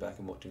idea of going back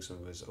and watching some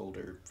of his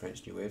older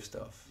French New Wave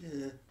stuff.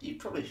 Yeah, you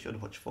probably should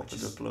watch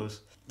 400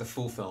 Blows. The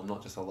full film,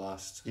 not just the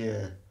last.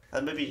 Yeah,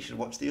 and maybe you should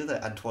watch the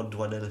other Antoine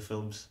Douanel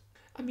films.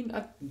 I mean,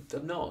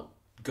 I'm not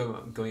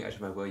going out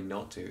of my way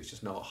not to. It's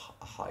just not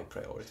a high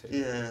priority.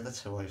 Yeah,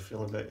 that's how I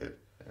feel about it.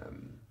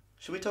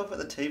 Should we talk about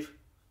the tape?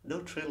 No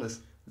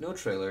trailers. No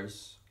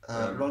trailers.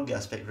 Wrong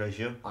aspect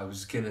ratio. I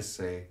was gonna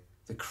say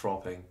the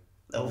cropping.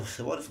 Oh,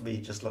 the one for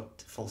me just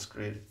looked full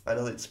screen. I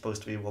know it's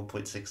supposed to be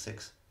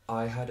 1.66.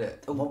 I had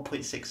it.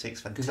 1.66,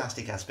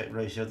 fantastic aspect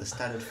ratio, the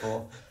standard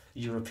for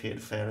European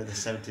fare in the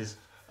 70s.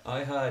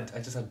 I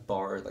just had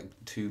like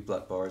 2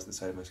 black bars at the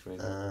side of my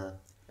screen.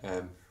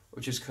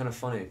 Which is kind of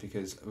funny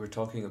because we were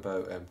talking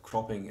about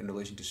cropping in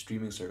relation to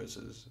streaming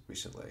services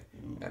recently,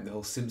 and the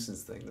whole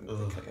Simpsons thing,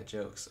 the kind of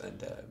jokes,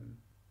 and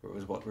we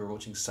were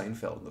watching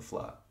Seinfeld in the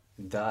flat.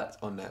 That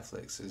on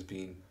Netflix is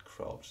being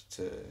cropped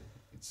to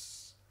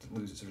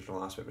lose its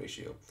original aspect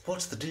ratio.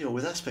 What's the deal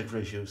with aspect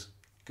ratios?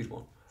 Good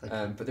one.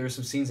 But there were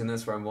some scenes in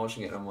this where I'm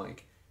watching it and I'm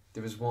like,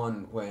 there was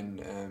one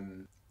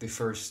when they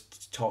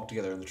first talked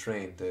together on the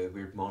train, the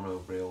weird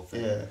monorail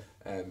thing.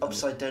 Yeah.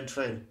 Upside down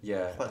train.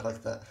 Yeah. Quite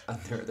like that. And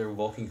they're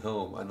walking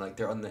home and like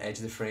they're on the edge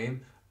of the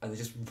frame and they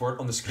just weren't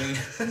on the screen.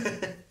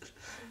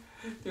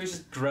 There's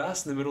just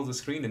grass in the middle of the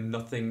screen and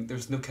nothing.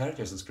 There's no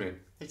characters on screen.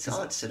 It's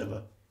art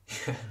cinema.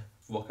 Yeah.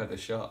 Walk out of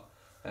shot.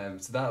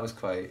 So that was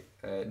quite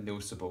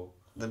noticeable.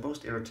 The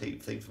most irritating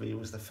thing for me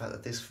was the fact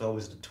that this film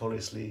is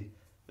notoriously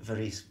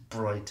very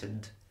bright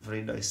and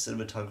very nice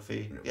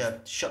cinematography. Yeah,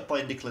 shot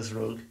by Nicholas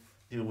Roeg,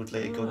 who would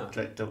later go and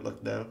direct Don't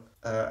Look Now.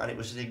 And it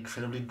was just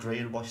incredibly grey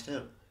and washed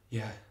out.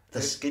 Yeah.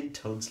 The skin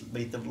tones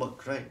made them look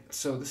great.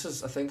 So this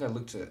is, I think I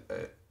looked at,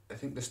 I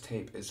think this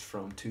tape is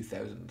from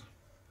 2000.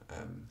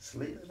 It's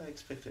later than I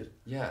expected.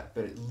 Yeah,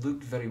 but it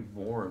looked very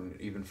worn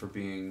even for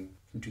being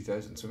from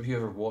 2000. So if you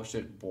ever watched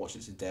it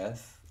to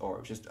death, or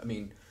it was just, I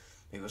mean,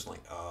 maybe it was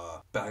like,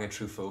 bang a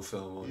Truffaut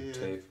film on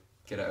tape,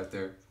 get it out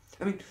there.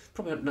 I mean,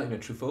 probably not even a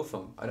Truffaut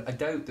film. I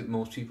doubt that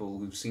most people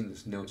who've seen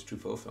this know it's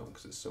Truffaut film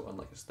because it's so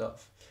unlike his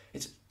stuff.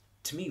 It's,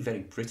 to me,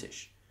 very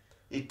British.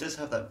 It does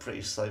have that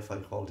British sci-fi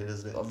quality,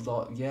 doesn't it? A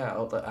lot, yeah,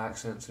 all the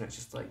accents, and it's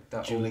just like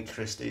that. Julie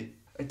Christie.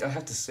 I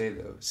have to say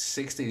though,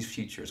 60s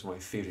future is one of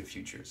my favourite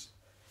futures.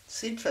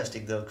 It's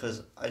interesting though,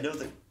 because I know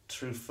that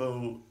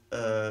Truffaut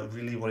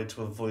really wanted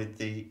to avoid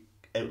the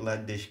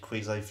outlandish,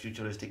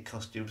 quasi-futuristic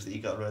costumes that he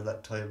got around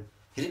that time.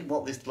 He didn't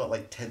want this to look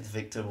like 10th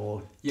Victim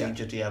or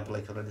Danger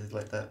Diabolic or anything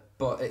like that.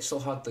 But it still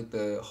had like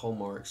the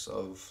hallmarks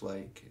of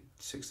like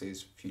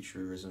 60s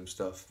futurism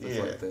stuff with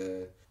like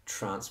the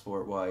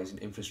transport wise and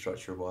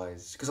infrastructure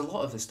wise, because a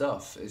lot of the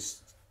stuff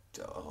is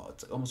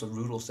it's almost a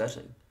rural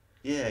setting.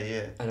 Yeah,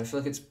 yeah. And I feel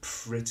like it's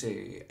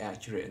pretty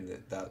accurate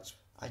in that's.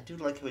 I do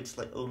like how it's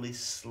like only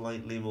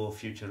slightly more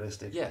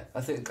futuristic. Yeah,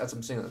 I think as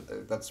I'm saying,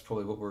 that's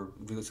probably what we're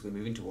realistically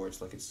moving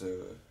towards. Like it's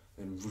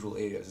in rural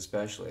areas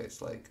especially,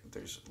 it's like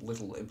there's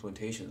little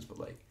implementations, but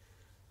like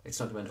it's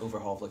not about an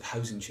overhaul of like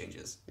housing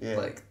changes. Yeah.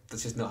 Like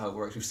that's just not how it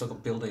works. We've still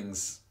got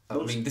buildings. I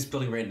mean, this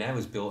building right now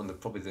is built in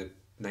probably the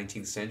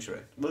 19th century.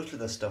 Most of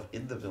the stuff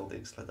in the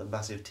buildings, like the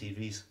massive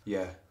TVs.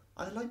 Yeah.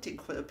 I liked it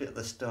quite a bit at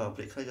the start,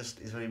 but it kind of just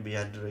is very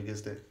meandering,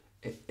 isn't it?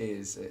 It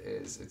is.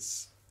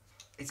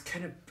 It's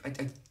kind of...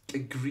 I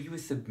agree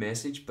with the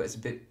message, but it's a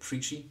bit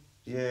preachy.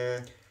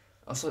 Yeah.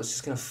 Also, it's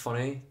just kind of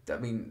funny. I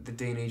mean, the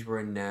day and age we're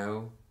in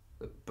now,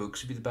 the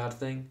books would be the bad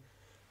thing.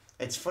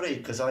 It's funny,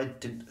 because I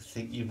didn't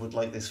think you would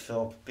like this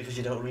film, because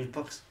you don't read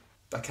books.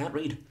 I can't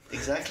read.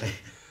 Exactly.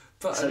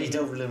 But so I mean, you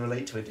don't really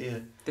relate to it, do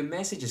you? The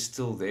message is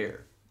still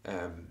there.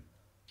 The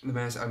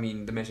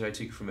message I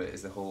took from it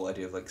is the whole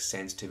idea of like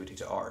sensitivity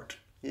to art.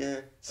 Yeah,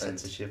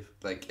 censorship.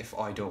 And, like, if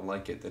I don't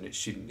like it, then it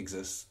shouldn't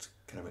exist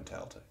kind of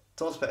mentality.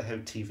 It's all about how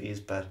TV is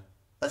bad.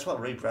 That's what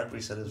Ray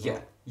Bradbury said as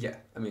well. Yeah.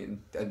 I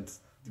mean, and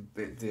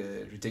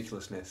the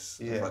ridiculousness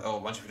of like, oh,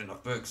 why don't you read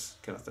enough books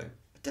kind of thing.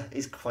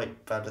 He's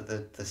quite bad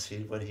at the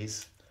scene when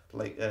he's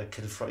like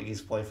confronting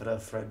his wife and her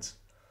friends.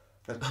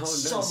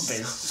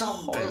 Zombies!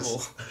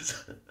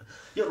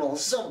 You're all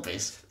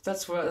zombies!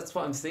 That's what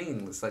I'm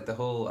thinking. It's like the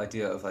whole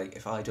idea of like,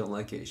 if I don't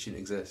like it, it shouldn't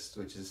exist,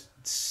 which is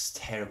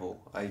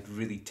terrible. It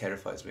really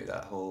terrifies me,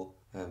 that whole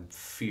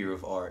fear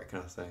of art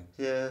kind of thing.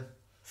 Yeah.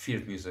 Fear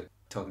of music.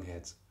 Talking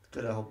Heads.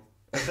 Good album.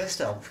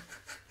 Best album.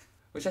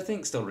 Which I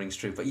think still rings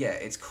true, but yeah,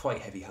 it's quite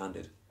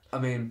heavy-handed. I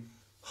mean...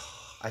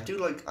 I do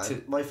like...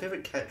 my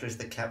favourite character is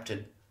the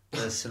captain.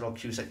 The Cyril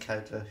Cusack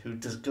character, who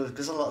does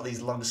a lot of these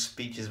long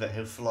speeches about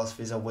how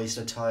philosophy is a waste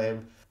of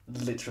time,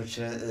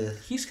 literature.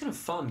 He's kind of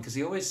fun because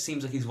he always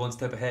seems like he's one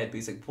step ahead, but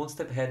he's like one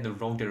step ahead in the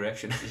wrong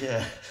direction.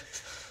 Yeah.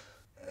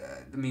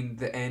 I mean,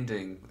 the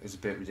ending is a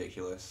bit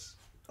ridiculous.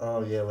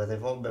 Oh yeah, where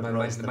they've all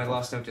memorized my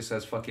last note just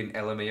says fucking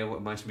LMAO, what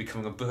imagine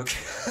becoming a book.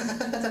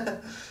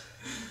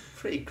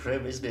 Pretty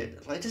grim, isn't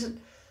it? Like,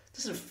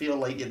 doesn't feel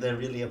like they're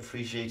really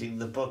appreciating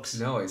the books.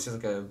 No, it's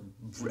just like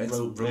it's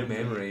Rote rote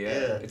memory, memory. Yeah.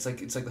 yeah. It's like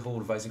the whole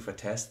revising for a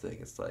test thing.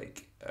 It's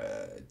like,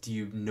 do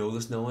you know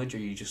this knowledge, or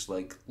are you just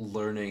like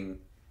learning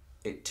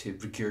it to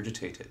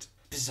regurgitate it?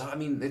 Bizarre. I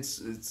mean,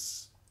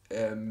 it's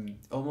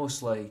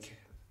almost like,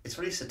 It's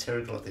really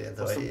satirical at the end,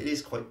 though. What's the- It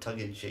is quite tongue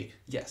in cheek.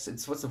 yes.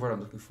 It's what's the word I'm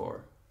looking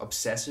for?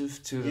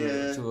 Obsessive to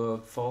Yeah. to a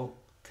fault.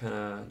 Kind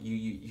of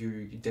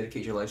you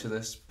dedicate your life to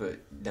this, but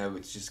now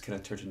it's just kind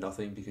of turned to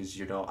nothing because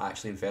you're not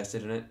actually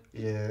invested in it.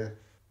 Yeah.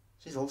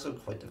 She's also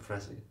quite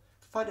depressing.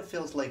 I find it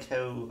feels like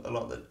how a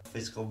lot of the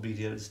physical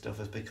media and stuff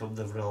has become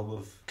the realm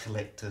of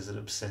collectors and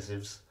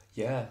obsessives.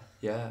 Yeah,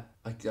 yeah.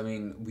 I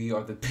mean, we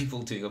are the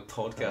people doing a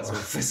podcast on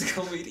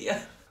physical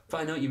media.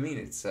 But I know what you mean.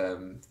 It's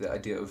the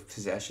idea of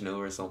possession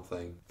over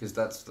something, because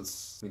that's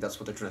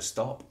what they're trying to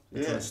stop.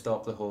 They're trying Yeah. to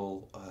stop the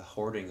whole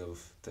hoarding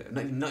of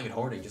not even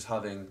hoarding, just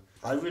having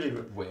I really,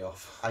 way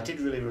off. I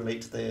did really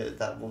relate to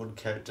that one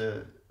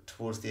character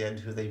towards the end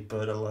who they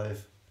burn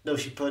alive. No,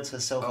 she burns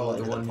herself Oh, alive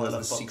the in one a who pile has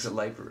of the books. secret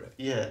library.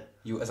 Yeah,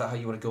 Is that how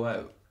you want to go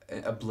out?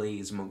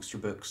 Ablaze amongst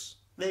your books.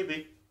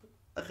 maybe.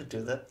 I could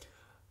do that.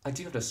 I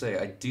do have to say,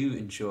 I do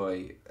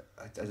enjoy.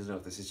 I don't know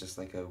if this is just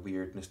like a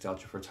weird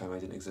nostalgia for a time I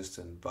didn't exist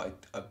in,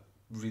 but I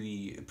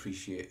really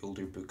appreciate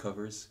older book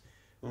covers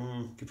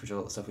compared to a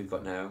lot of stuff we've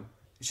got now.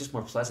 It's just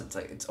more pleasant. It's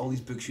like it's all these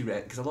books you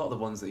read, because a lot of the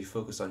ones that you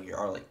focus on here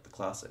are like the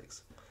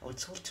classics. Oh,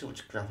 it's all too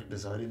much graphic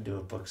design into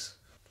her books.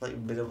 Like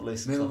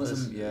minimalist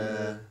covers. Minimalism,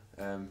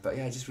 yeah. But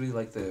yeah, I just really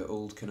like the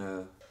old kind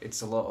of.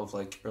 It's a lot of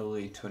like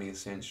early 20th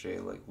century,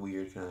 like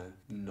weird kind of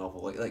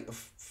novel, like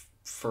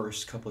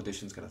first couple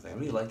editions kind of thing. I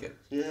really like it.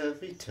 Yeah,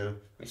 me too.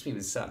 Makes me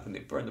even sad when they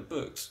burn the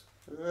books.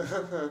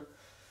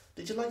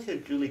 Did you like how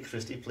Julie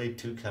Christie played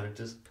two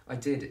characters? I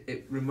did.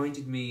 It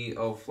reminded me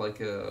of like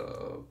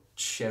a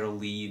Cheryl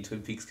Lee in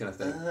Twin Peaks kind of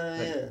thing.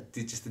 Yeah.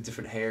 Just the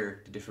different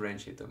hair to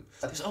differentiate them.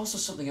 There's also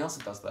something else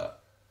that does that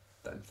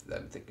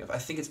I'm thinking of. I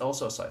think it's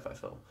also a sci-fi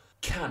film.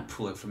 Can't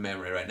pull it from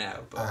memory right now,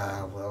 but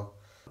Well.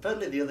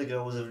 Apparently the other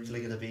girl was originally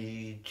going to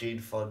be Jane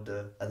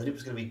Fonda, and then it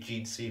was going to be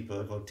Gene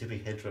Seberg or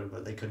Tippi Hedren,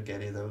 but they couldn't get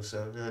any of those,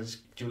 so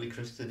just Julie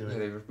Christie to do yeah, it.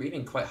 they were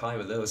reading quite high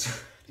with those.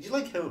 Did you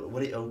like how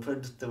when it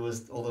opened there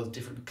was all those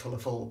different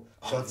colourful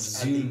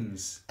shots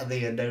zooms. and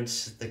they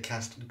announced the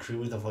cast and crew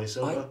with a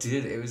voiceover? I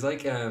did. It was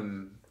like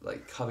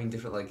having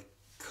different like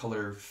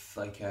color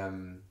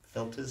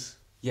Filters?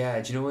 yeah.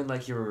 Do you know when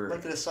like you're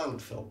Like in a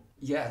silent film.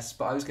 yes,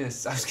 but I was gonna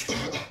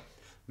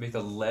make a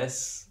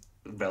less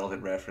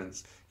relevant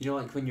reference. You know,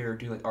 like when you're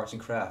doing like arts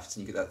and crafts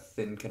and you get that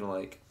thin kind of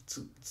like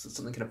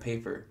something kind of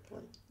paper.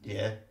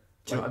 Yeah.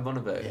 Do you know what I'm on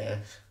about? Yeah.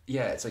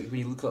 Yeah, it's like when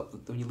you look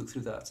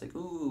through that, it's like,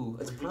 ooh,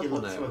 it's When you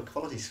purple look through a now.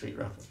 Quality Street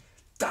wrapper.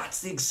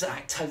 That's the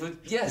exact type of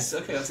yes.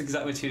 Okay, that's the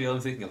exact material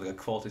I'm thinking of, like a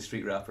Quality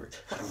Street wrapper.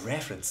 What a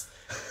reference!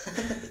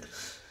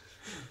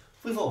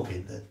 We've all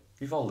been there.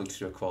 We've all looked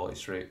through a Quality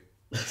Street.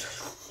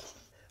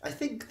 I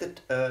think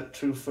that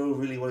Truffaut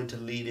really wanted to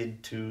lean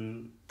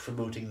into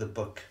promoting the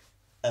book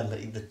and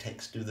letting the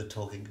text do the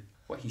talking.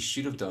 What he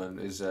should have done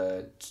is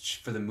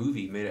for the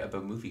movie made it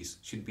about movies.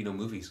 Shouldn't be no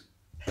movies.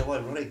 How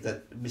ironic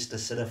that Mr.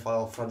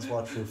 Cinephile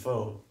François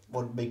Truffaut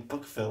would make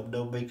book film,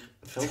 no make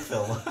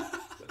film.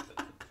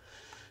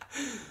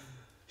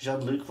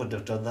 Jean-Luc wouldn't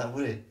have done that,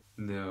 would he?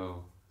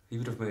 No, he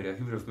would have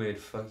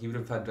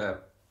had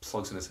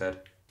plugs in his head.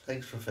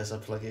 Thanks, Professor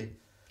Pluggy.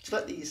 Do you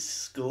like the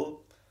score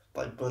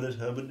by Bernard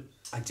Herrmann?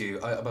 I do.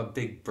 I'm a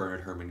big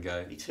Bernard Herrmann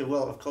guy. Me too.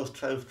 Well, of course,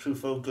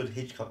 Truffaut, good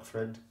Hitchcock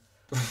friend.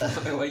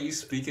 Why are you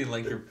speaking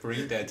like you're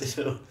brain dead?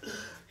 Because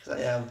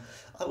I am.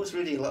 I was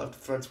reading a lot of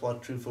Francois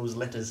Truffaut's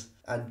letters,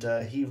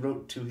 and he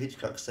wrote to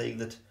Hitchcock saying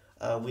that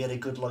we had a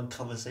good long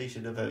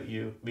conversation about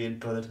you, me and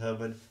Bernard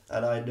Herrmann,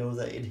 and I know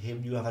that in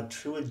him you have a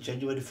true and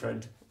genuine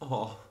friend.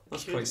 Oh,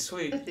 that's quite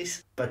sweet.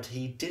 But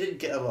he didn't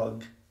get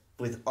along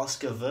with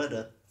Oscar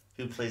Werner,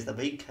 who plays the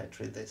main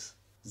character in this,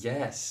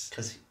 Yes.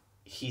 because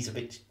he's a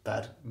bit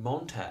bad.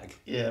 Montag.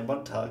 Yeah,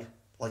 Montag.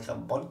 Like a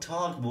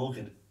Montag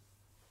Morgan.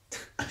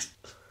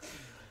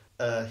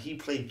 He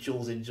played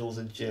Jules in Jules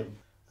and Jim.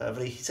 But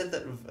he said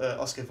that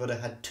Oscar Werner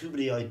had too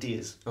many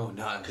ideas Oh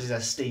no. because he's a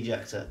stage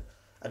actor.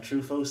 And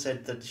Truffaut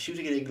said that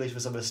shooting in English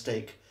was a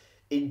mistake.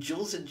 In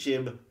Jules and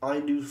Jim, I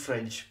knew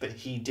French, but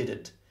he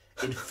didn't.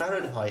 In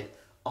Fahrenheit,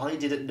 I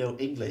didn't know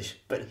English,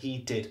 but he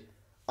did.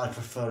 I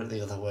prefer it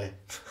the other way.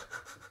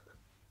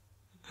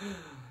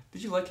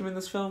 Did you like him in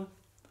this film?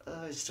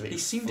 It's a bit He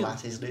seemed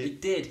flat, isn't He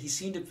it? did. He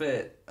seemed a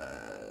bit. Now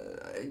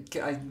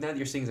that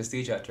you're saying he's a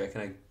stage actor, I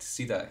kind of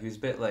see that he was a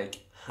bit like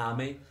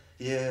hammy.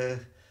 Yeah.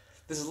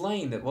 There's a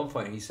line at one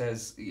point he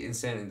says in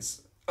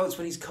sentence. Oh, it's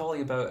when he's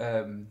calling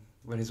about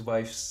when his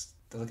wife's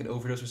like an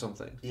overdose or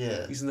something.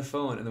 Yeah. He's on the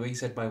phone, and the way he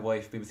said "my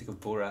wife" made me think of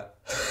Borat.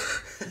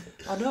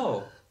 Oh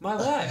no, my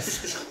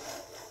wife.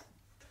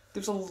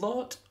 There's a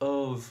lot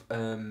of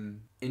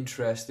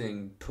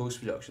interesting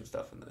post-production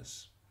stuff in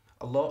this.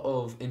 A lot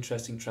of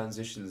interesting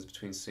transitions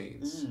between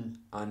scenes,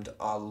 and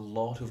a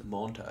lot of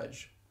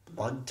montage.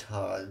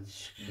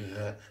 Montage.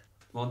 Yeah.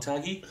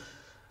 Montaggy?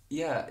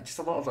 Yeah, just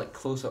a lot of like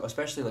close up,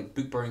 especially like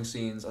book burning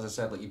scenes. As I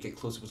said, like you get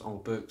close ups on the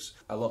books.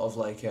 A lot of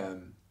like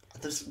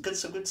There's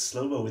some good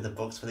slow mo with the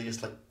books where they're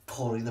just like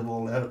pouring them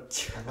all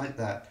out. I like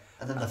that.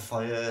 And then the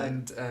fire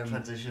and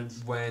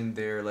transitions. when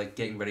they're like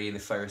getting ready in the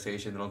fire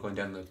station, they're all going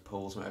down the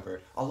poles and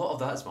whatever. A lot of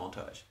that is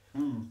montage.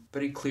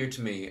 Very clear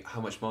to me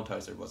how much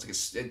montage there was. Like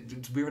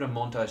it's weird when a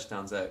montage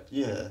stands out.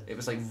 Yeah. It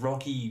was like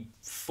Rocky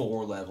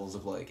 4 levels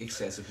of like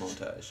excessive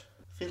montage.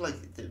 I feel like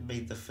it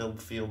made the film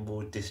feel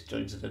more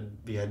disjointed and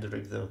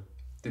meandering though.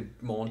 The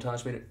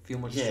montage made it feel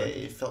much. Yeah,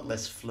 striking. it felt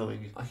less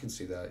flowing. I can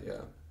see that.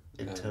 Yeah.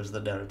 In terms of the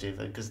narrative,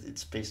 because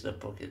it's based on a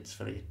book, it's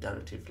very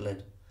narrative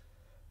led.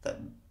 That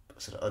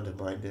sort of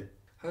undermined it.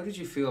 How did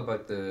you feel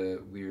about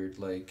the weird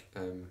like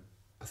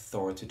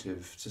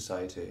authoritative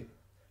society?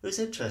 It was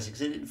interesting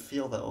because it didn't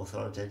feel that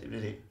authoritative,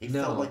 did it? It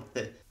No. felt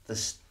like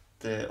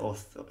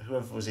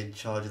whoever was in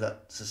charge of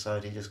that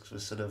society just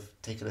was sort of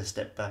taking a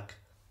step back.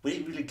 We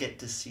didn't really get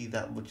to see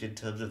that much in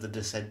terms of the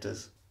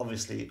dissenters,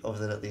 obviously, other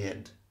than at the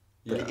end.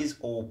 But Yeah. it is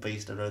all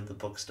based around the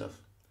book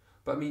stuff.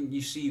 But I mean,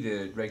 you see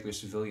the regular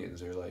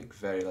civilians are like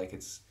very like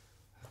it's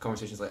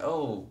conversations like,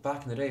 oh,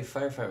 back in the day,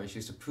 firefighters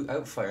used to put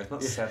out fires,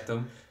 not set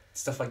them.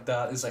 Stuff like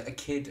that. It's like a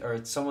kid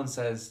or someone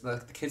says,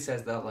 like the kid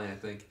says that line. I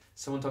think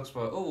someone talks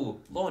about, oh,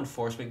 law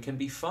enforcement can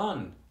be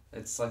fun.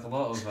 It's like a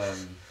lot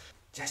of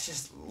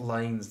just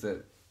lines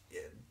that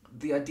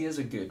the ideas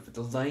are good, but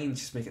the lines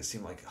just make it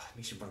seem like it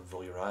makes you want to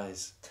roll your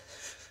eyes.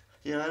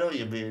 Yeah, I know what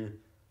you mean.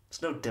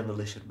 It's no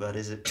Demolition Man,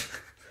 is it?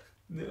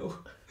 No,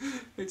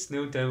 it's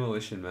no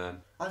Demolition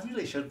Man. I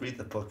really should read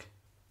the book.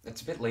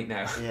 It's a bit late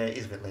now. Yeah, it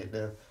is a bit late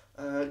now.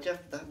 Do you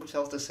have that much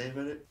else to say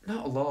about it?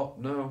 Not a lot,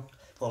 no.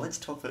 Well, let's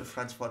talk about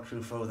François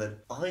Truffaut then.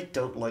 I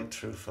don't like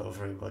Truffaut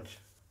very much.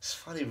 I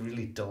find him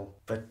really dull.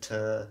 But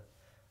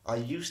I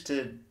used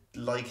to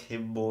like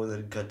him more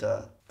than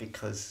Godard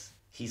because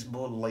he's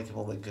more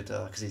likeable than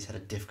Godard because he's had a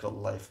difficult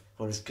life,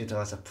 whereas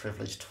Godard's a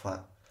privileged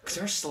twat. Because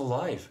they're still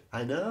alive.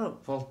 I know.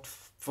 Well,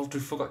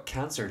 Truffaut got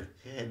cancered.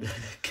 Yeah,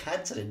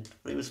 cancer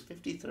when he was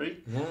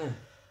 53. Yeah.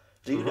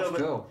 Do you know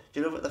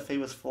about the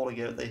famous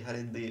falling out they had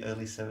in the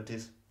early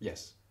 70s?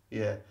 Yes.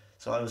 Yeah.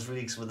 So I was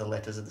reading some of the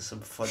letters and there's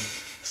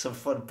some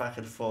fun back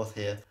and forth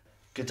here.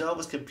 Godard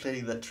was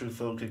complaining that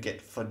Truffaut could get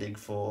funding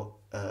for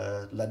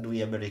La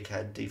Nuit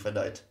Américaine Day for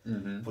Night,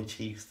 which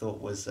he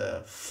thought was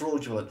a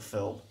fraudulent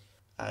film.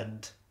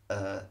 And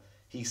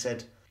he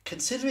said,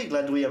 considering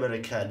La Nuit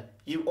Américaine,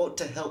 you ought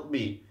to help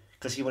me,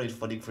 because he wanted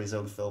funding for his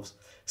own films,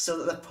 so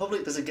that the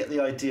public doesn't get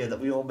the idea that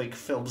we all make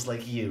films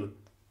like you.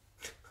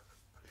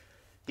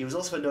 He was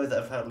also annoyed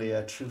that apparently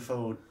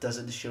Truffaut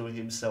doesn't show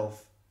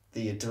himself,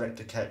 the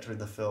director character in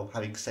the film,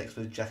 having sex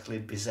with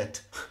Jacqueline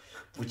Bisset,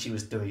 which he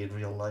was doing in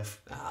real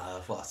life.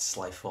 Well, that's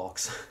Sly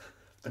Fox.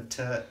 But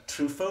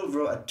Truffaut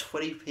wrote a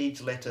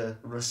 20-page letter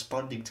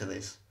responding to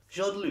this.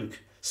 Jean-Luc,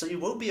 so you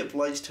won't be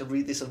obliged to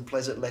read this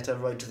unpleasant letter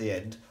right to the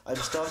end. I'm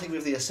starting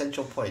with the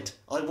essential point.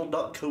 I will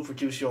not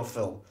co-produce your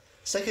film.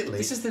 Secondly...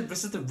 This is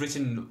the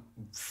written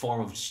form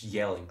of just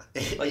yelling.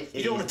 Like,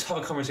 you don't want to have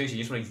a conversation,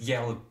 you just want to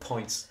yell at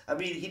points. I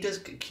mean, he does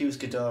accuse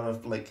Godard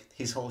of, like,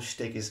 his whole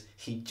shtick is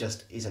he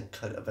just is a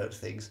cunt about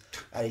things.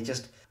 And he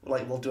just,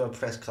 like, will do a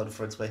press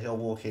conference where he'll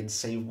walk in,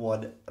 say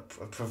one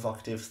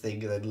provocative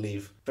thing and then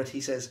leave. But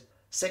he says,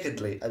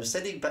 secondly, I'm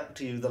sending back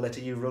to you the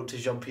letter you wrote to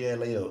Jean-Pierre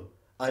Léaud.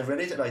 I read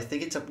it and I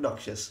think it's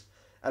obnoxious.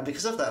 And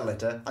because of that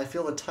letter, I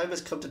feel the time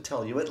has come to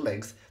tell you at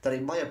length that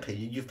in my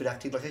opinion you've been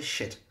acting like a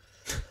shit.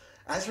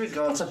 As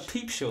regards... That's a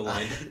peep show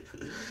line.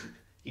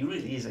 He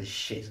really is a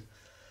shit.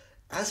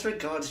 As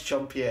regards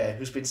Jean-Pierre,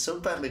 who's been so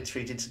badly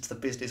treated since the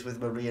business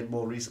with Marie and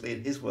more recently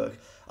in his work,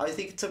 I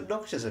think it's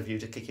obnoxious of you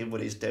to kick him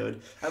when he's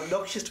down.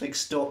 Obnoxious to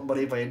extort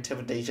money by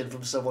intimidation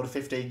from someone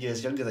 15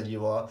 years younger than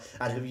you are,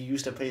 and who you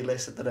used to pay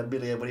less than $1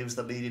 million when he was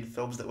the lead in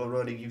films that were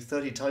earning you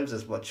 30 times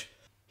as much.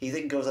 He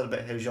then goes on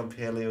about how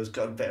Jean-Pierre Léaud's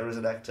gotten better as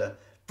an actor,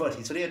 but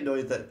he's really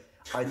annoyed that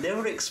I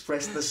never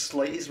expressed the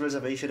slightest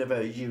reservation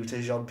about you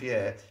to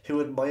Jean-Pierre, who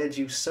admired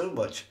you so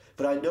much,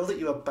 but I know that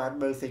you are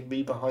bad-mouthing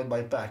me behind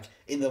my back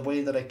in the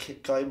way that a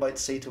guy might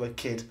say to a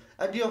kid,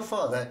 and your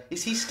father,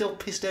 is he still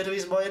pissed out of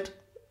his mind?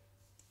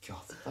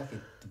 God,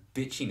 the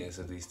bitchiness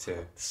of these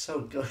two.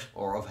 So good.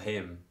 Or of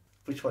him.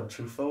 Which one,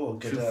 Truffaut or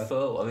Godard?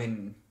 Truffaut. I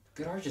mean,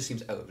 Godard just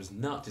seems out of his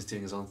nut, just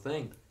doing his own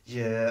thing.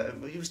 Yeah,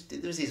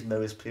 there was his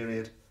Morris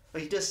period.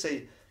 He does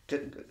say...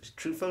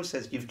 Truffaut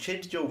says, you've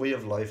changed your way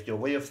of life, your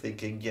way of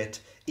thinking, yet,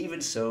 even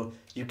so,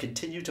 you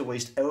continue to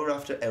waste hour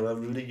after hour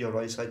ruining your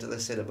eyesight at the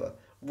cinema.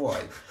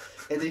 Why?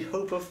 In the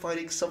hope of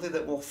finding something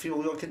that will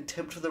fuel your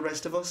contempt for the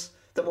rest of us?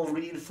 That will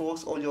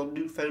reinforce all your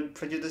newfound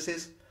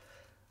prejudices?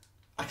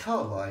 I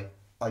can't lie,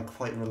 I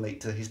quite relate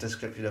to his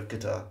description of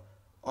Godard.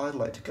 I'd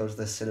like to go to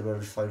the cinema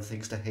and find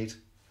things to hate.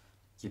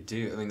 You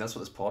do. I mean, that's what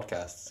this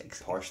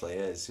podcast partially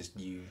is. Just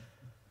you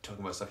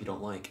talking about stuff you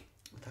don't like.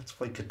 That's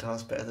why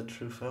Godard's better than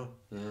Truffaut.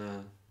 Yeah.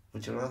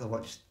 Would you rather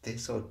watch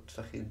this or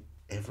fucking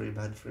Every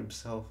Man for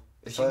Himself?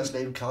 If First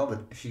Name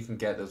Carmen. If you can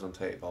get those on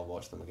tape, I'll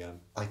watch them again.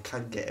 I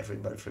can get Every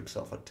Man for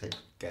Himself on tape.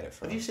 Get it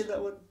first. Have you seen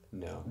that one?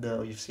 No.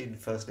 No, you've seen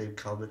First Name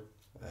Carmen.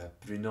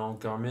 Bruno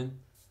Garmin?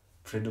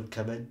 Brindle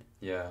come in.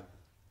 Yeah.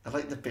 I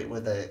like the bit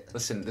where they...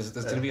 Listen, there's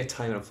going to be a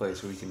time and a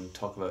place where we can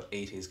talk about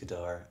 80s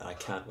guitar, and I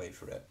can't wait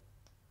for it.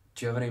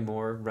 Do you have any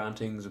more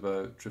rantings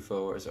about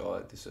Truffaut, or is it all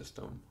out the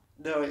system?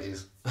 No, it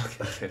is.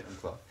 Okay, good, I'm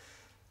glad.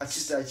 I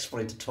just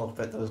wanted to talk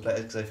about those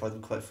letters because I find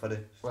them quite funny.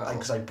 Well,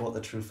 Because I bought the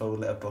Truffaut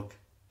letter book.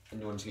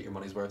 And you wanted to get your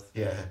money's worth?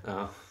 Yeah.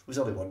 Oh. It was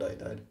only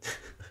 $1.99. Do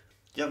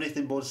you have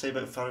anything more to say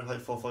about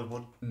Fahrenheit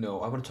 451?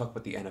 No, I want to talk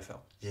about the NFL.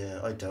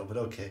 Yeah, I don't, but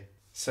okay.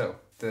 So,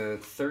 the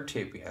third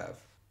tape we have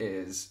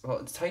is, well,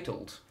 it's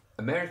titled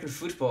American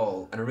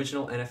Football, an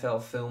original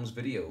NFL films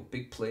video,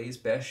 big plays,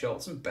 best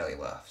shots, and belly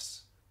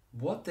laughs.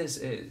 What this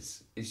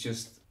is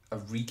just a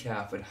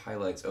recap and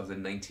highlights of the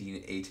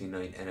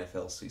 1989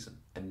 NFL season,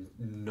 and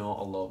not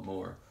a lot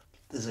more.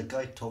 There's a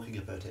guy talking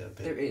about it a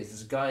bit.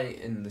 There's a guy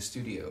in the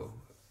studio.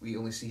 We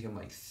only see him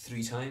like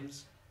 3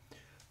 times.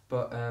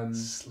 But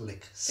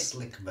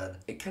Slick man.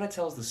 it kind of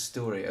tells the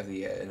story of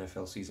the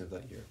NFL season of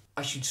that year.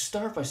 I should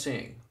start by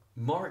saying,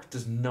 Mark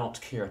does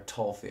not care at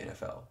all for the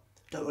NFL.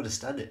 Don't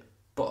understand it.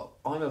 But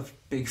I'm a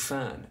big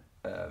fan,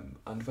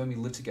 and when we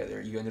lived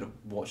together, you ended up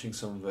watching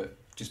some of it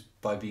just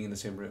by being in the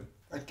same room.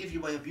 I'd give you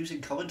my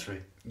amusing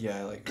commentary.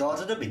 Yeah, like...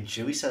 Gardner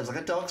Minshew, he sounds like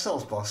a Dark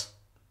Souls boss.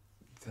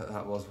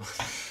 That was one.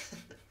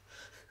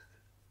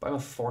 But I'm a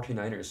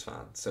 49ers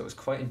fan, so it was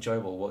quite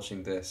enjoyable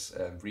watching this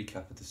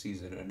recap of the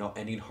season and not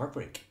ending in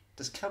heartbreak.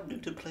 Does Cam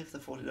Newton play for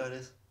the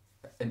 49ers?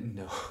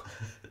 No.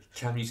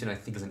 Cam Newton, I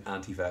think, is an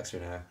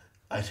anti-vaxxer now.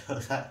 I know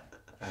that.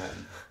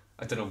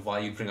 I don't know why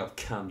you bring up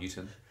Cam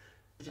Newton.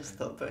 I just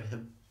thought about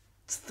him.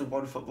 It's the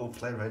one football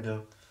player I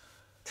know.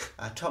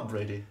 Tom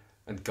Brady.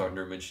 And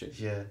Gardner Minshew.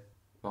 Yeah.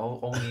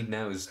 All we need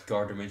now is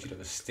Gardner Minshew to have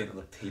a stint on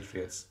the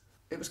Patriots.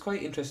 It was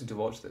quite interesting to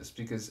watch this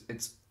because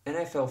it's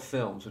NFL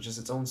Films, which is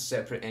its own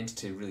separate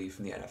entity really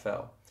from the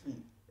NFL.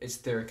 It's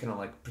their kind of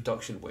like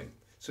production wing.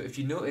 So if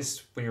you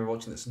notice when you're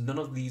watching this, none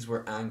of these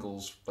were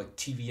angles, like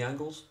TV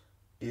angles.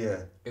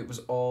 Yeah. It was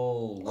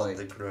all like... on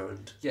the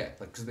ground. Yeah,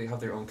 like because they have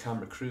their own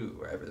camera crew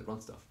wherever they run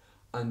stuff.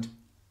 And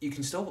they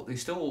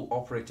still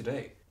operate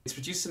today. It's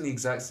produced in the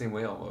exact same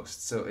way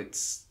almost. So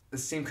it's the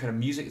same kind of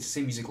music, it's the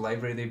same music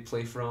library they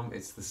play from,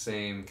 it's the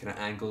same kind of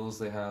angles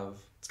they have.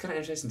 It's kind of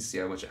interesting to see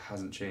how much it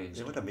hasn't changed.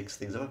 They would have mixed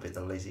things up a bit,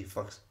 the lazy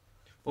fucks.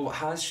 Well, what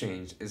has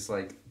changed is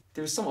like,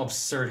 there's some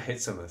absurd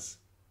hits on this.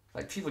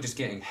 Like people just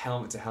getting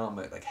helmet to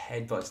helmet, like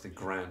headbutt to the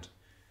ground.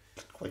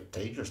 It's quite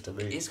dangerous to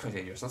me. It is quite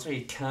dangerous, that's why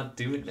you can't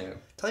do it now.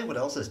 Tell you what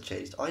else has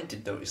changed. I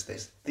did notice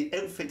this. The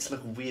outfits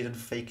look weird and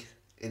fake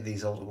in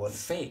these older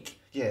ones. Fake?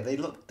 Yeah, they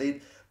look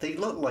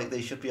like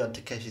they should be on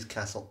Takeshi's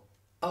Castle.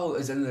 Oh,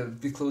 as in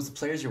the clothes the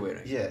players are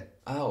wearing? Yeah.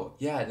 Oh,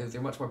 yeah, they're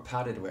much more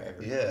padded or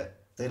whatever. Yeah.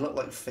 They look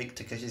like fake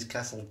Takeshi's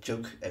Castle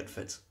joke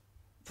outfits.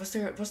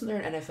 Wasn't there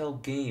an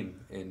NFL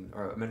game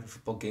or American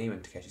football game in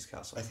Takeshi's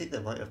Castle? I think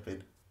there might have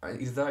been.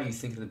 Either that or you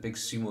thinking of the big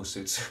sumo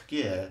suits.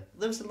 Yeah,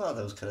 there was a lot of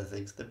those kind of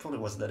things. There probably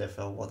wasn't an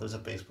NFL one, there was a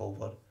baseball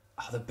one.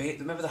 Oh,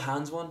 remember the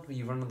hands one where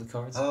you run on the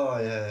cards? Oh,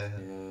 yeah.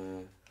 Yeah.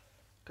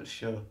 Good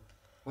show.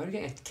 Why are we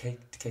getting a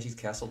Takeshi's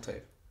Castle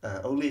tape?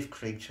 Only if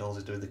Craig Charles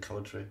is doing the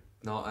commentary.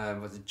 Not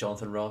was it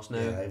Jonathan Ross now?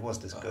 Yeah, it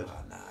wasn't as good.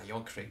 Nah, you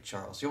want Craig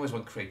Charles. You always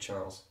want Craig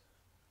Charles.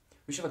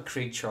 We should have a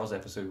Craig Charles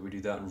episode where we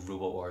do that in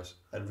Robot Wars.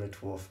 And Red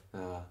Dwarf.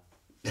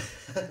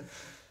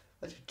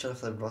 Imagine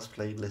Jonathan Ross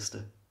playing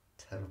Lister.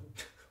 Terrible.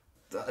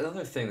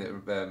 Another thing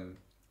that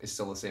is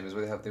still the same is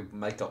where they have the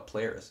mic'd up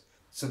players.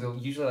 So they'll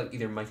usually like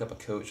either mic up a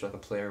coach or like a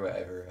player or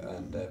whatever,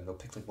 and they'll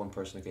pick like one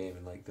person a game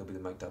and like they'll be the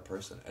mic'd up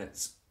person. And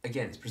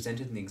it's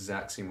presented in the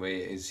exact same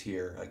way it is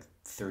here like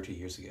 30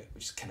 years ago,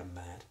 which is kind of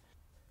mad.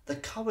 The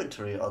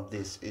commentary on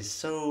this is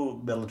so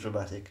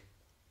melodramatic.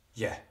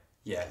 Yeah,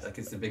 like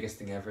it's the biggest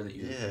thing ever that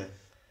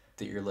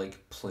you're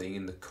like playing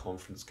in the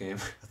conference game.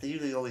 They're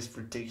using all this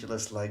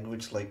ridiculous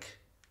language, like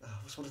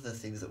what's one of the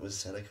things that was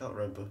said? I can't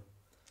remember.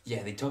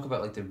 Yeah, they talk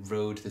about like the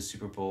road to the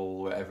Super Bowl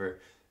or whatever,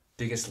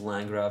 biggest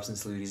land grab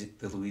since the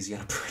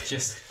Louisiana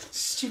Purchase.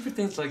 Stupid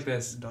things like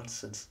this.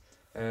 Nonsense.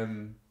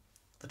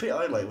 The bit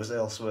I like was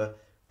elsewhere.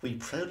 We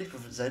proudly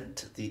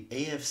present the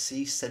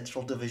AFC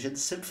Central Division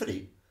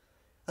Symphony.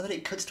 And then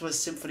it cuts to a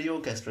symphony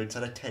orchestra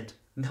inside a tent.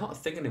 Not a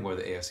thing anymore,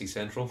 the AFC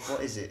Central.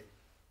 What is it?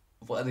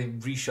 Well, they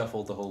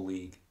reshuffled the whole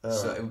league.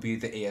 So it would be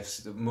the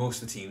AFC.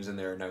 Most of the teams in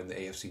there are now in the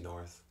AFC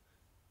North.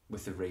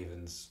 With the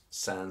Ravens,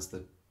 sans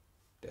the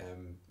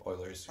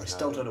Oilers. I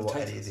still don't know what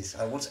any of this.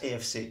 What's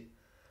AFC?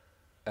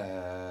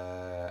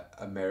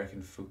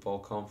 American Football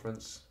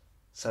Conference.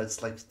 So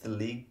it's like the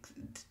league,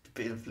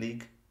 bit of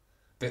league.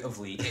 Bit of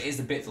league. It is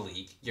a bit of the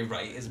league. You're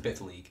right. It is a bit of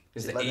the league.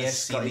 There's the like AFC, the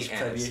Scottish the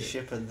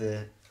Premiership, NFC. and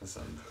the.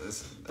 Listen.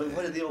 But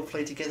why do they all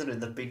play together in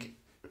the big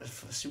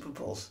Super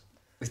Bowls?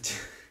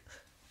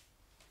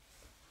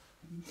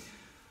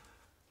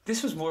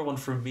 This was more one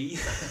for me.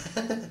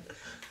 A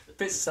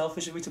bit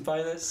selfish of me to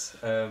buy this.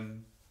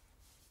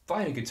 But I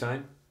had a good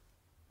time.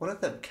 One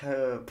of the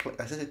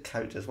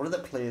characters, one of the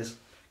players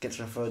gets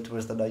referred to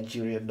as the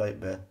Nigerian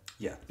Nightmare.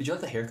 Yeah. Did you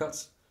like the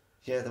haircuts?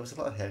 Yeah, there was a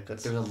lot of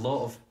haircuts. There was a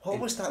lot of... What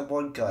was that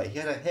one guy? He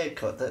had a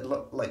haircut that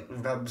looked like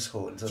ram's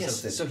horns or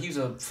something. So he's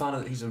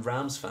a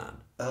Rams fan.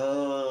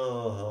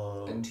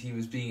 Oh. And he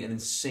was being an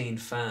insane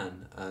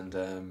fan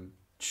and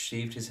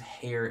shaved his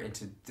hair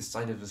into the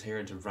side of his hair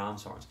into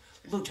ram's horns.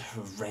 Looked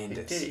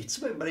horrendous. It did. It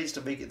somehow managed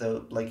to make it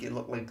though, like it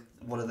looked like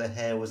one of the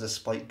hair was a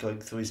spike going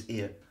through his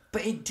ear.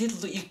 But it did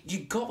look. You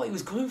got what he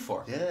was going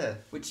for. Yeah.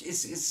 Which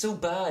is it's so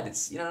bad.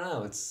 It's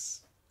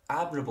it's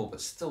admirable,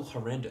 but still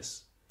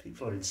horrendous.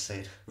 People are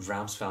insane.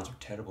 Rams fans are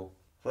terrible.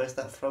 Where's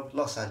that from?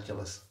 Los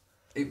Angeles.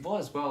 It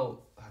was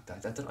well. I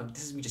don't.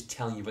 This is me just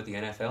telling you about the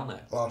NFL now.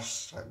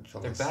 Los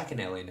Angeles. They're back in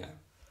LA now.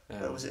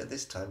 Where was it at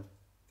this time?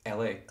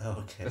 LA. Oh,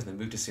 okay. Because they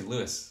moved to St.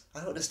 Louis. I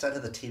don't understand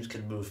how the teams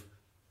can move.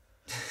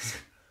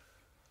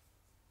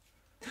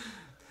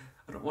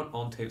 I don't want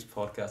On Tapes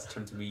podcast to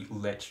turn to me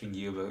lecturing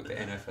you about the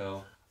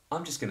NFL.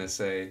 I'm just gonna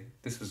say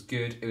this was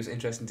good. It was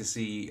interesting to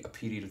see a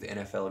period of the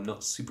NFL I'm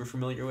not super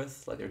familiar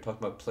with. Like they were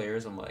talking about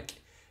players. I'm like,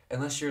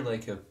 unless you're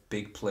like a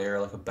big player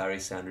like a Barry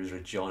Sanders or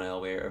John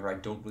Elway or whatever, I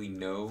don't really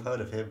know. I've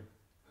heard of him.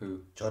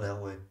 Who? John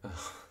Elway. Do you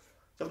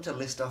want me to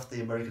list off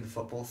the American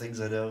football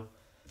things I know?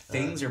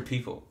 Things or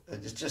people?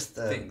 It's just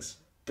things.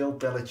 Bill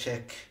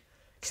Belichick.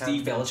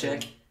 Steve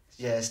Belichick.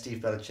 Yeah, Steve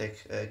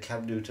Belichick.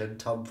 Cam Newton.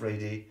 Tom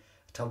Brady.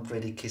 Tom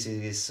Brady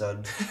kissing his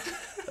son.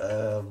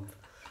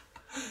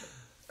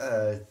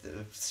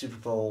 Super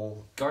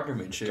Bowl. Gardner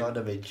Minshew.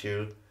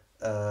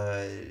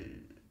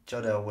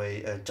 John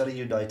Elway. Johnny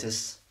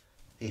Unitas.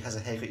 He has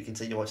a haircut you can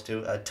say you watch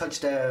too.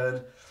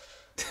 Touchdown.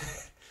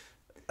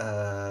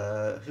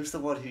 Who's the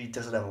one who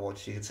doesn't have a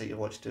watch you can say you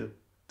watch too?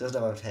 Doesn't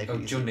have a haircut. Oh,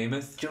 Joe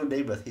Namath. Joe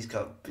Namath.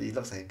 He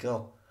looks like a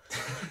girl.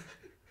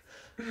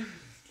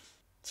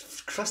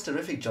 It's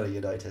crust-terrific, Johnny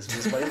Unitas.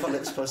 Was my upper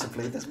lip supposed to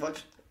bleed this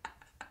much?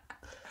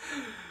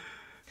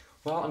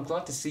 Well, I'm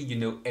glad to see you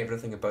know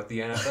everything about the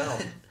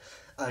NFL.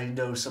 I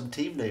know some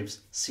team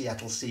names.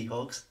 Seattle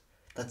Seahawks.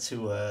 That's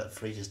who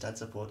Fraser's dad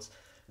supports.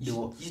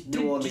 New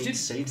Orleans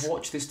Saints.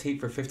 Watch this tape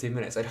for 15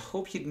 minutes. I'd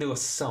hope you'd know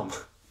some.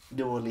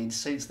 New Orleans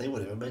Saints, they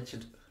weren't even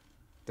mentioned.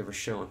 They were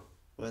shown.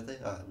 Were they?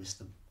 I missed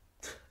them.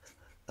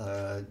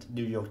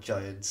 New York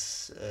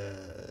Giants.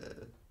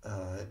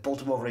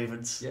 Baltimore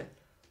Ravens. Yeah.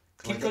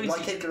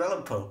 Like Edgar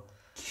Allan Poe.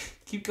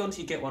 Keep going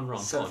till you get one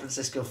wrong. San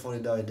Francisco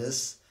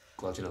 49ers.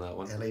 Glad you know that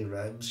one. LA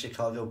Rams,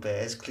 Chicago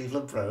Bears,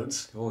 Cleveland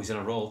Browns. Oh, he's on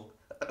a roll.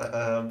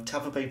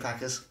 Tampa Bay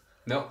Packers.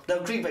 No,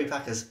 Green Bay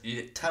Packers.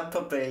 Yeah.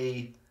 Tampa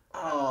Bay.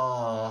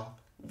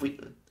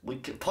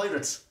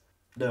 Pirates.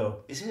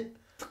 No, is it?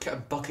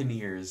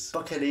 Buccaneers.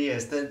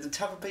 Buccaneers. The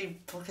Tampa Bay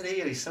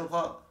Buccaneers. He's so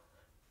hot.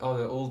 Oh,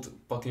 the old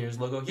Buccaneers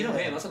logo. You know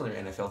him. That's another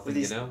NFL thing. With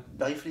his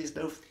knife in his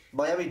nose.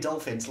 Miami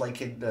Dolphins,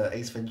 like in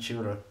Ace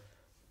Ventura.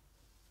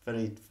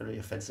 Very, very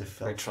offensive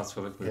film. Very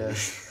transphobic movie. Yeah.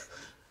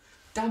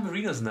 Dan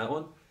Marino's in that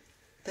one.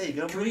 There you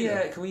go. Can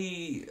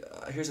we?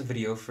 Here's a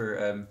video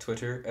for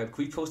Twitter. Can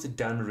we post a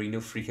Dan Marino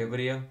freakout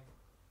video?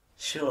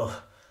 Sure.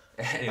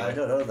 Anyway, I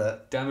don't know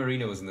that. Dan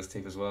Marino was in this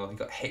tape as well. He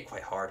got hit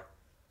quite hard.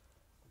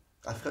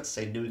 I forgot to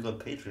say New England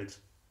Patriots.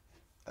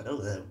 I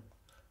know them.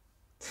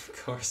 Of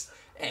course.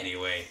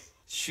 Anyway,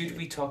 should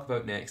we talk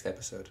about next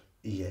episode?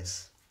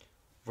 Yes.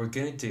 We're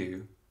gonna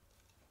do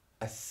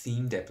a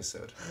themed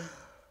episode.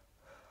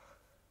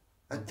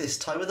 At this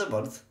time of the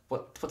month.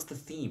 What's the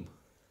theme?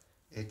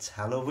 It's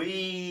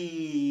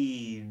Halloween.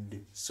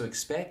 So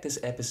expect this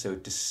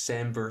episode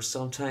December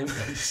sometime.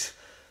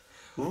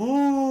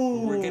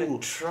 Ooh. We're gonna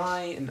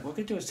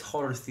do a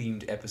horror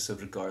themed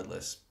episode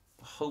regardless,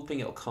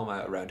 hoping it'll come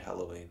out around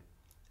Halloween.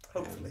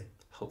 Hopefully.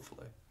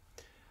 Hopefully.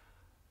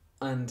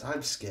 And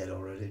I'm scared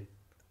already.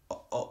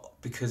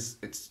 Because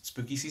it's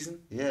spooky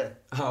season? Yeah.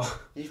 Oh.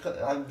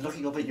 I'm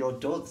looking up at your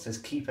door that says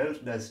keep out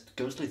and there's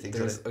ghostly things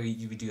on it.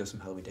 We do have some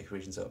Halloween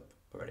decorations up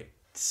already.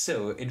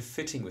 So, in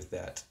fitting with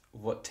that,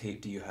 what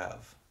tape do you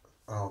have?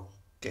 I'll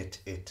get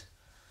it.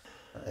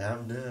 I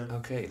am now.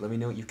 Okay, let me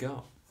know what you've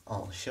got.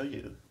 I'll show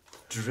you.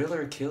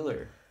 Driller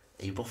Killer.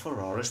 Abel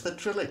Ferrara's the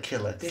Driller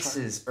Killer. This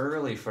is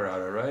early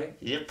Ferrara, right?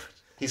 Yep.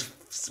 His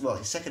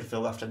second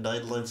film after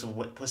 9 Lives of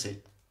Wet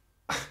Pussy.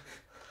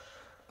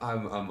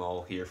 I'm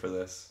all here for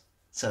this.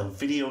 So,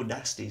 video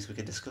nasties. We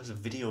can discuss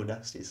video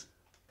nasties.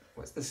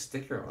 What's the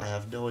sticker on? I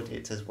have no idea.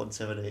 It says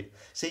 178.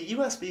 See,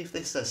 you asked me if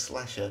this is a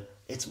slasher.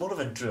 It's more of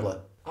a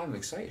thriller. I'm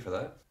excited for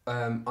that.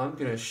 I'm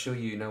going to show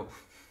you now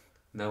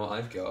what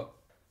I've got.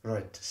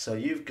 Right, so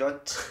you've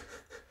got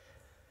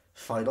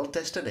Final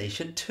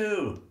Destination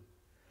 2.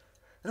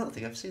 I don't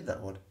think I've seen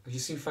that one. Have you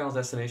seen Final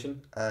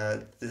Destination?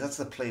 That's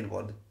the plane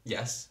one.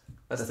 Yes.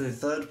 That's the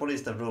third one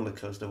is the roller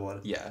coaster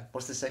one. Yeah.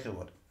 What's the second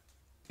one?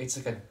 It's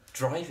like a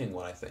driving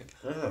one, I think.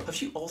 Oh. Have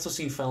you also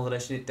seen Final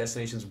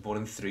Destinations 1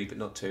 and 3, but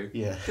not 2?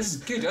 Yeah. This is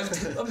good.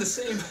 I'm the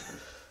same.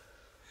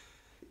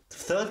 The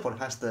third one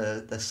has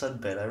the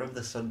sunbed. I remember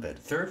the sunbed.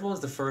 Third one's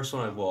the first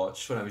one I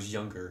watched when I was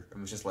younger and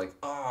was just like,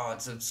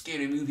 it's a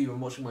scary movie I'm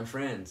watching with my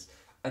friends.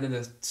 And then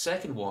the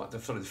second one, the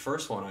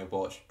first one I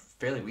watched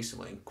fairly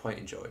recently and quite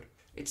enjoyed.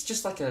 It's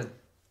just like a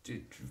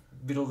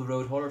middle of the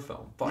road horror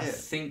film, but yeah. I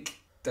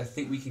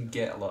think we can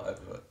get a lot out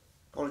of it.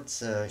 Well, it's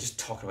just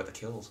talking about the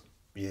kills.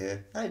 Yeah,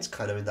 it's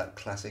kind of in that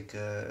classic,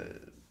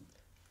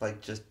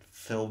 just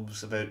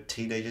films about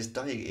teenagers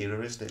dying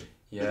era, isn't it?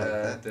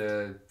 Yeah,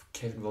 the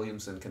Kevin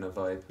Williamson kind of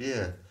vibe.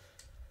 Yeah.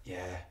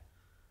 Yeah.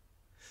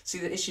 See,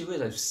 the issue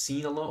is I've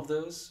seen a lot of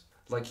those.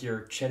 Like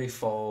your Cherry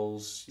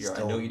Falls, your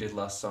I Know You Did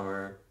Last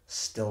Summer.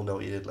 Still Know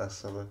What You Did Last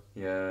Summer.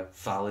 Yeah,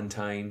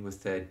 Valentine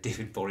with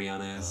David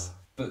Boreanaz.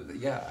 But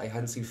yeah, I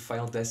hadn't seen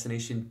Final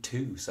Destination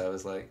 2, so I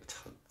was like,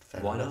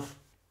 why not?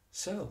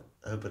 So,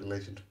 Urban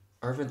Legend.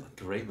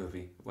 Great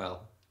movie.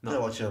 Well,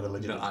 not watch Urban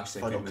Legend. Not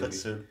actually Final a good cut movie.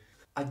 soon.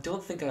 I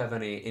don't think I have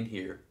any in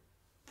here,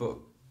 but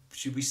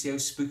should we see how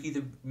spooky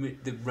the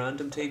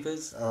random tape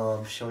is? Oh,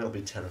 I'm sure it'll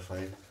be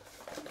terrifying.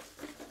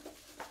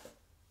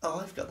 Oh,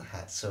 I've got the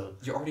hat, so...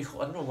 You're already...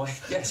 I don't know why...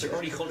 Yes, you're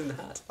already holding the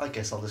hat. I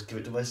guess I'll just give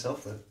it to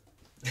myself then.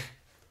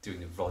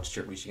 Doing the Rod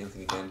Stewart reaching in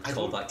thing again.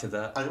 Call back to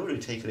that. I'd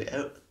already taken it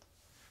out.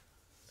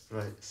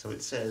 Right, so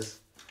it says...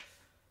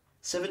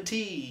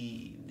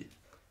 17!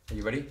 Are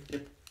you ready?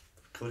 Yep.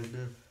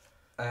 Recording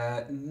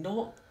now.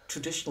 Not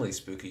traditionally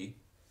spooky.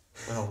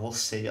 Well, we'll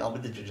see. I'll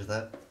be the judge of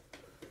that.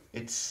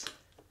 It's...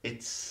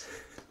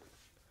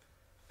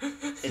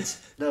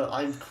 No,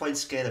 I'm quite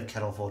scared of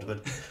Carol Vorderman.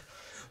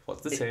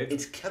 What's the tape?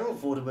 It's Carol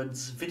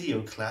Vorderman's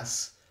video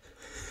class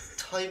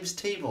times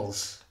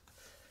tables.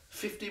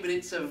 50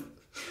 minutes of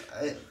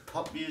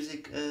pop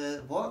music.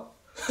 What?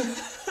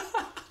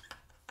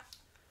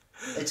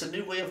 It's a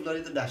new way of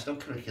learning the national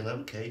curriculum.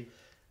 Okay,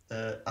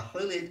 a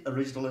highly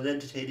original and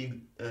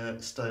entertaining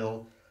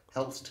style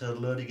helps turn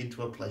learning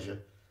into a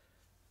pleasure.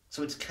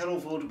 So it's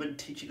Carol Vorderman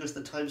teaching us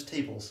the times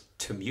tables.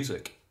 To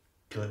music.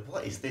 Good.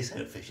 What is this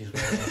outfit she's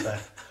wearing?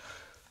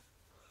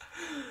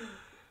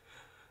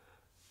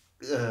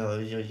 Oh,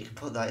 you can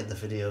put that in the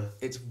video.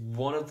 It's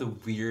one of the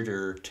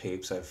weirder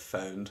tapes I've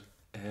found.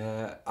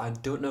 I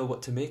don't know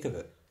what to make of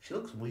it. She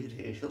looks weird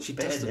here. She looks She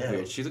bad does look now.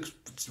 weird. She looks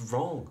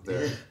wrong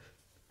there. Yeah.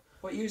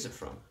 What year is it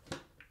from?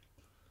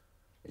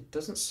 It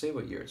doesn't say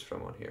what year it's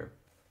from on here.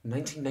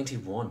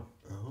 1991.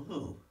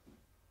 Oh,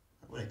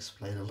 that would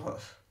explain a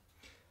lot.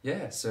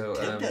 Yeah, so...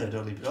 Countdown had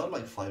only been on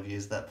like 5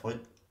 years at that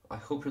point. I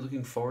hope you're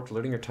looking forward to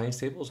learning your times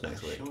tables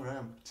next week. Sure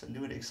am. It's a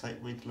new and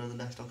exciting way to learn the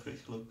national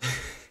curriculum.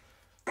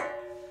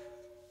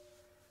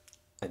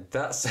 And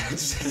that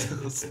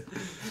sounds...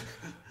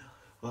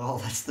 Well,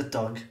 that's the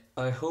dog.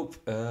 I hope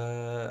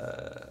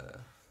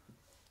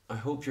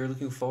you're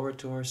looking forward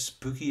to our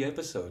spooky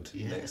episode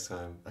next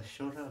time. I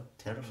sure am.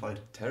 Terrified.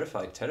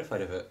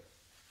 Terrified of it.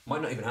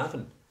 Might not even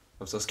happen.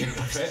 I'm so scared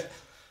of it.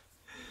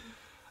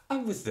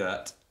 And with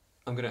that,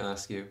 I'm going to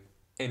ask you,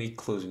 any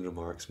closing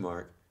remarks,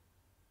 Mark?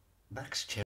 Max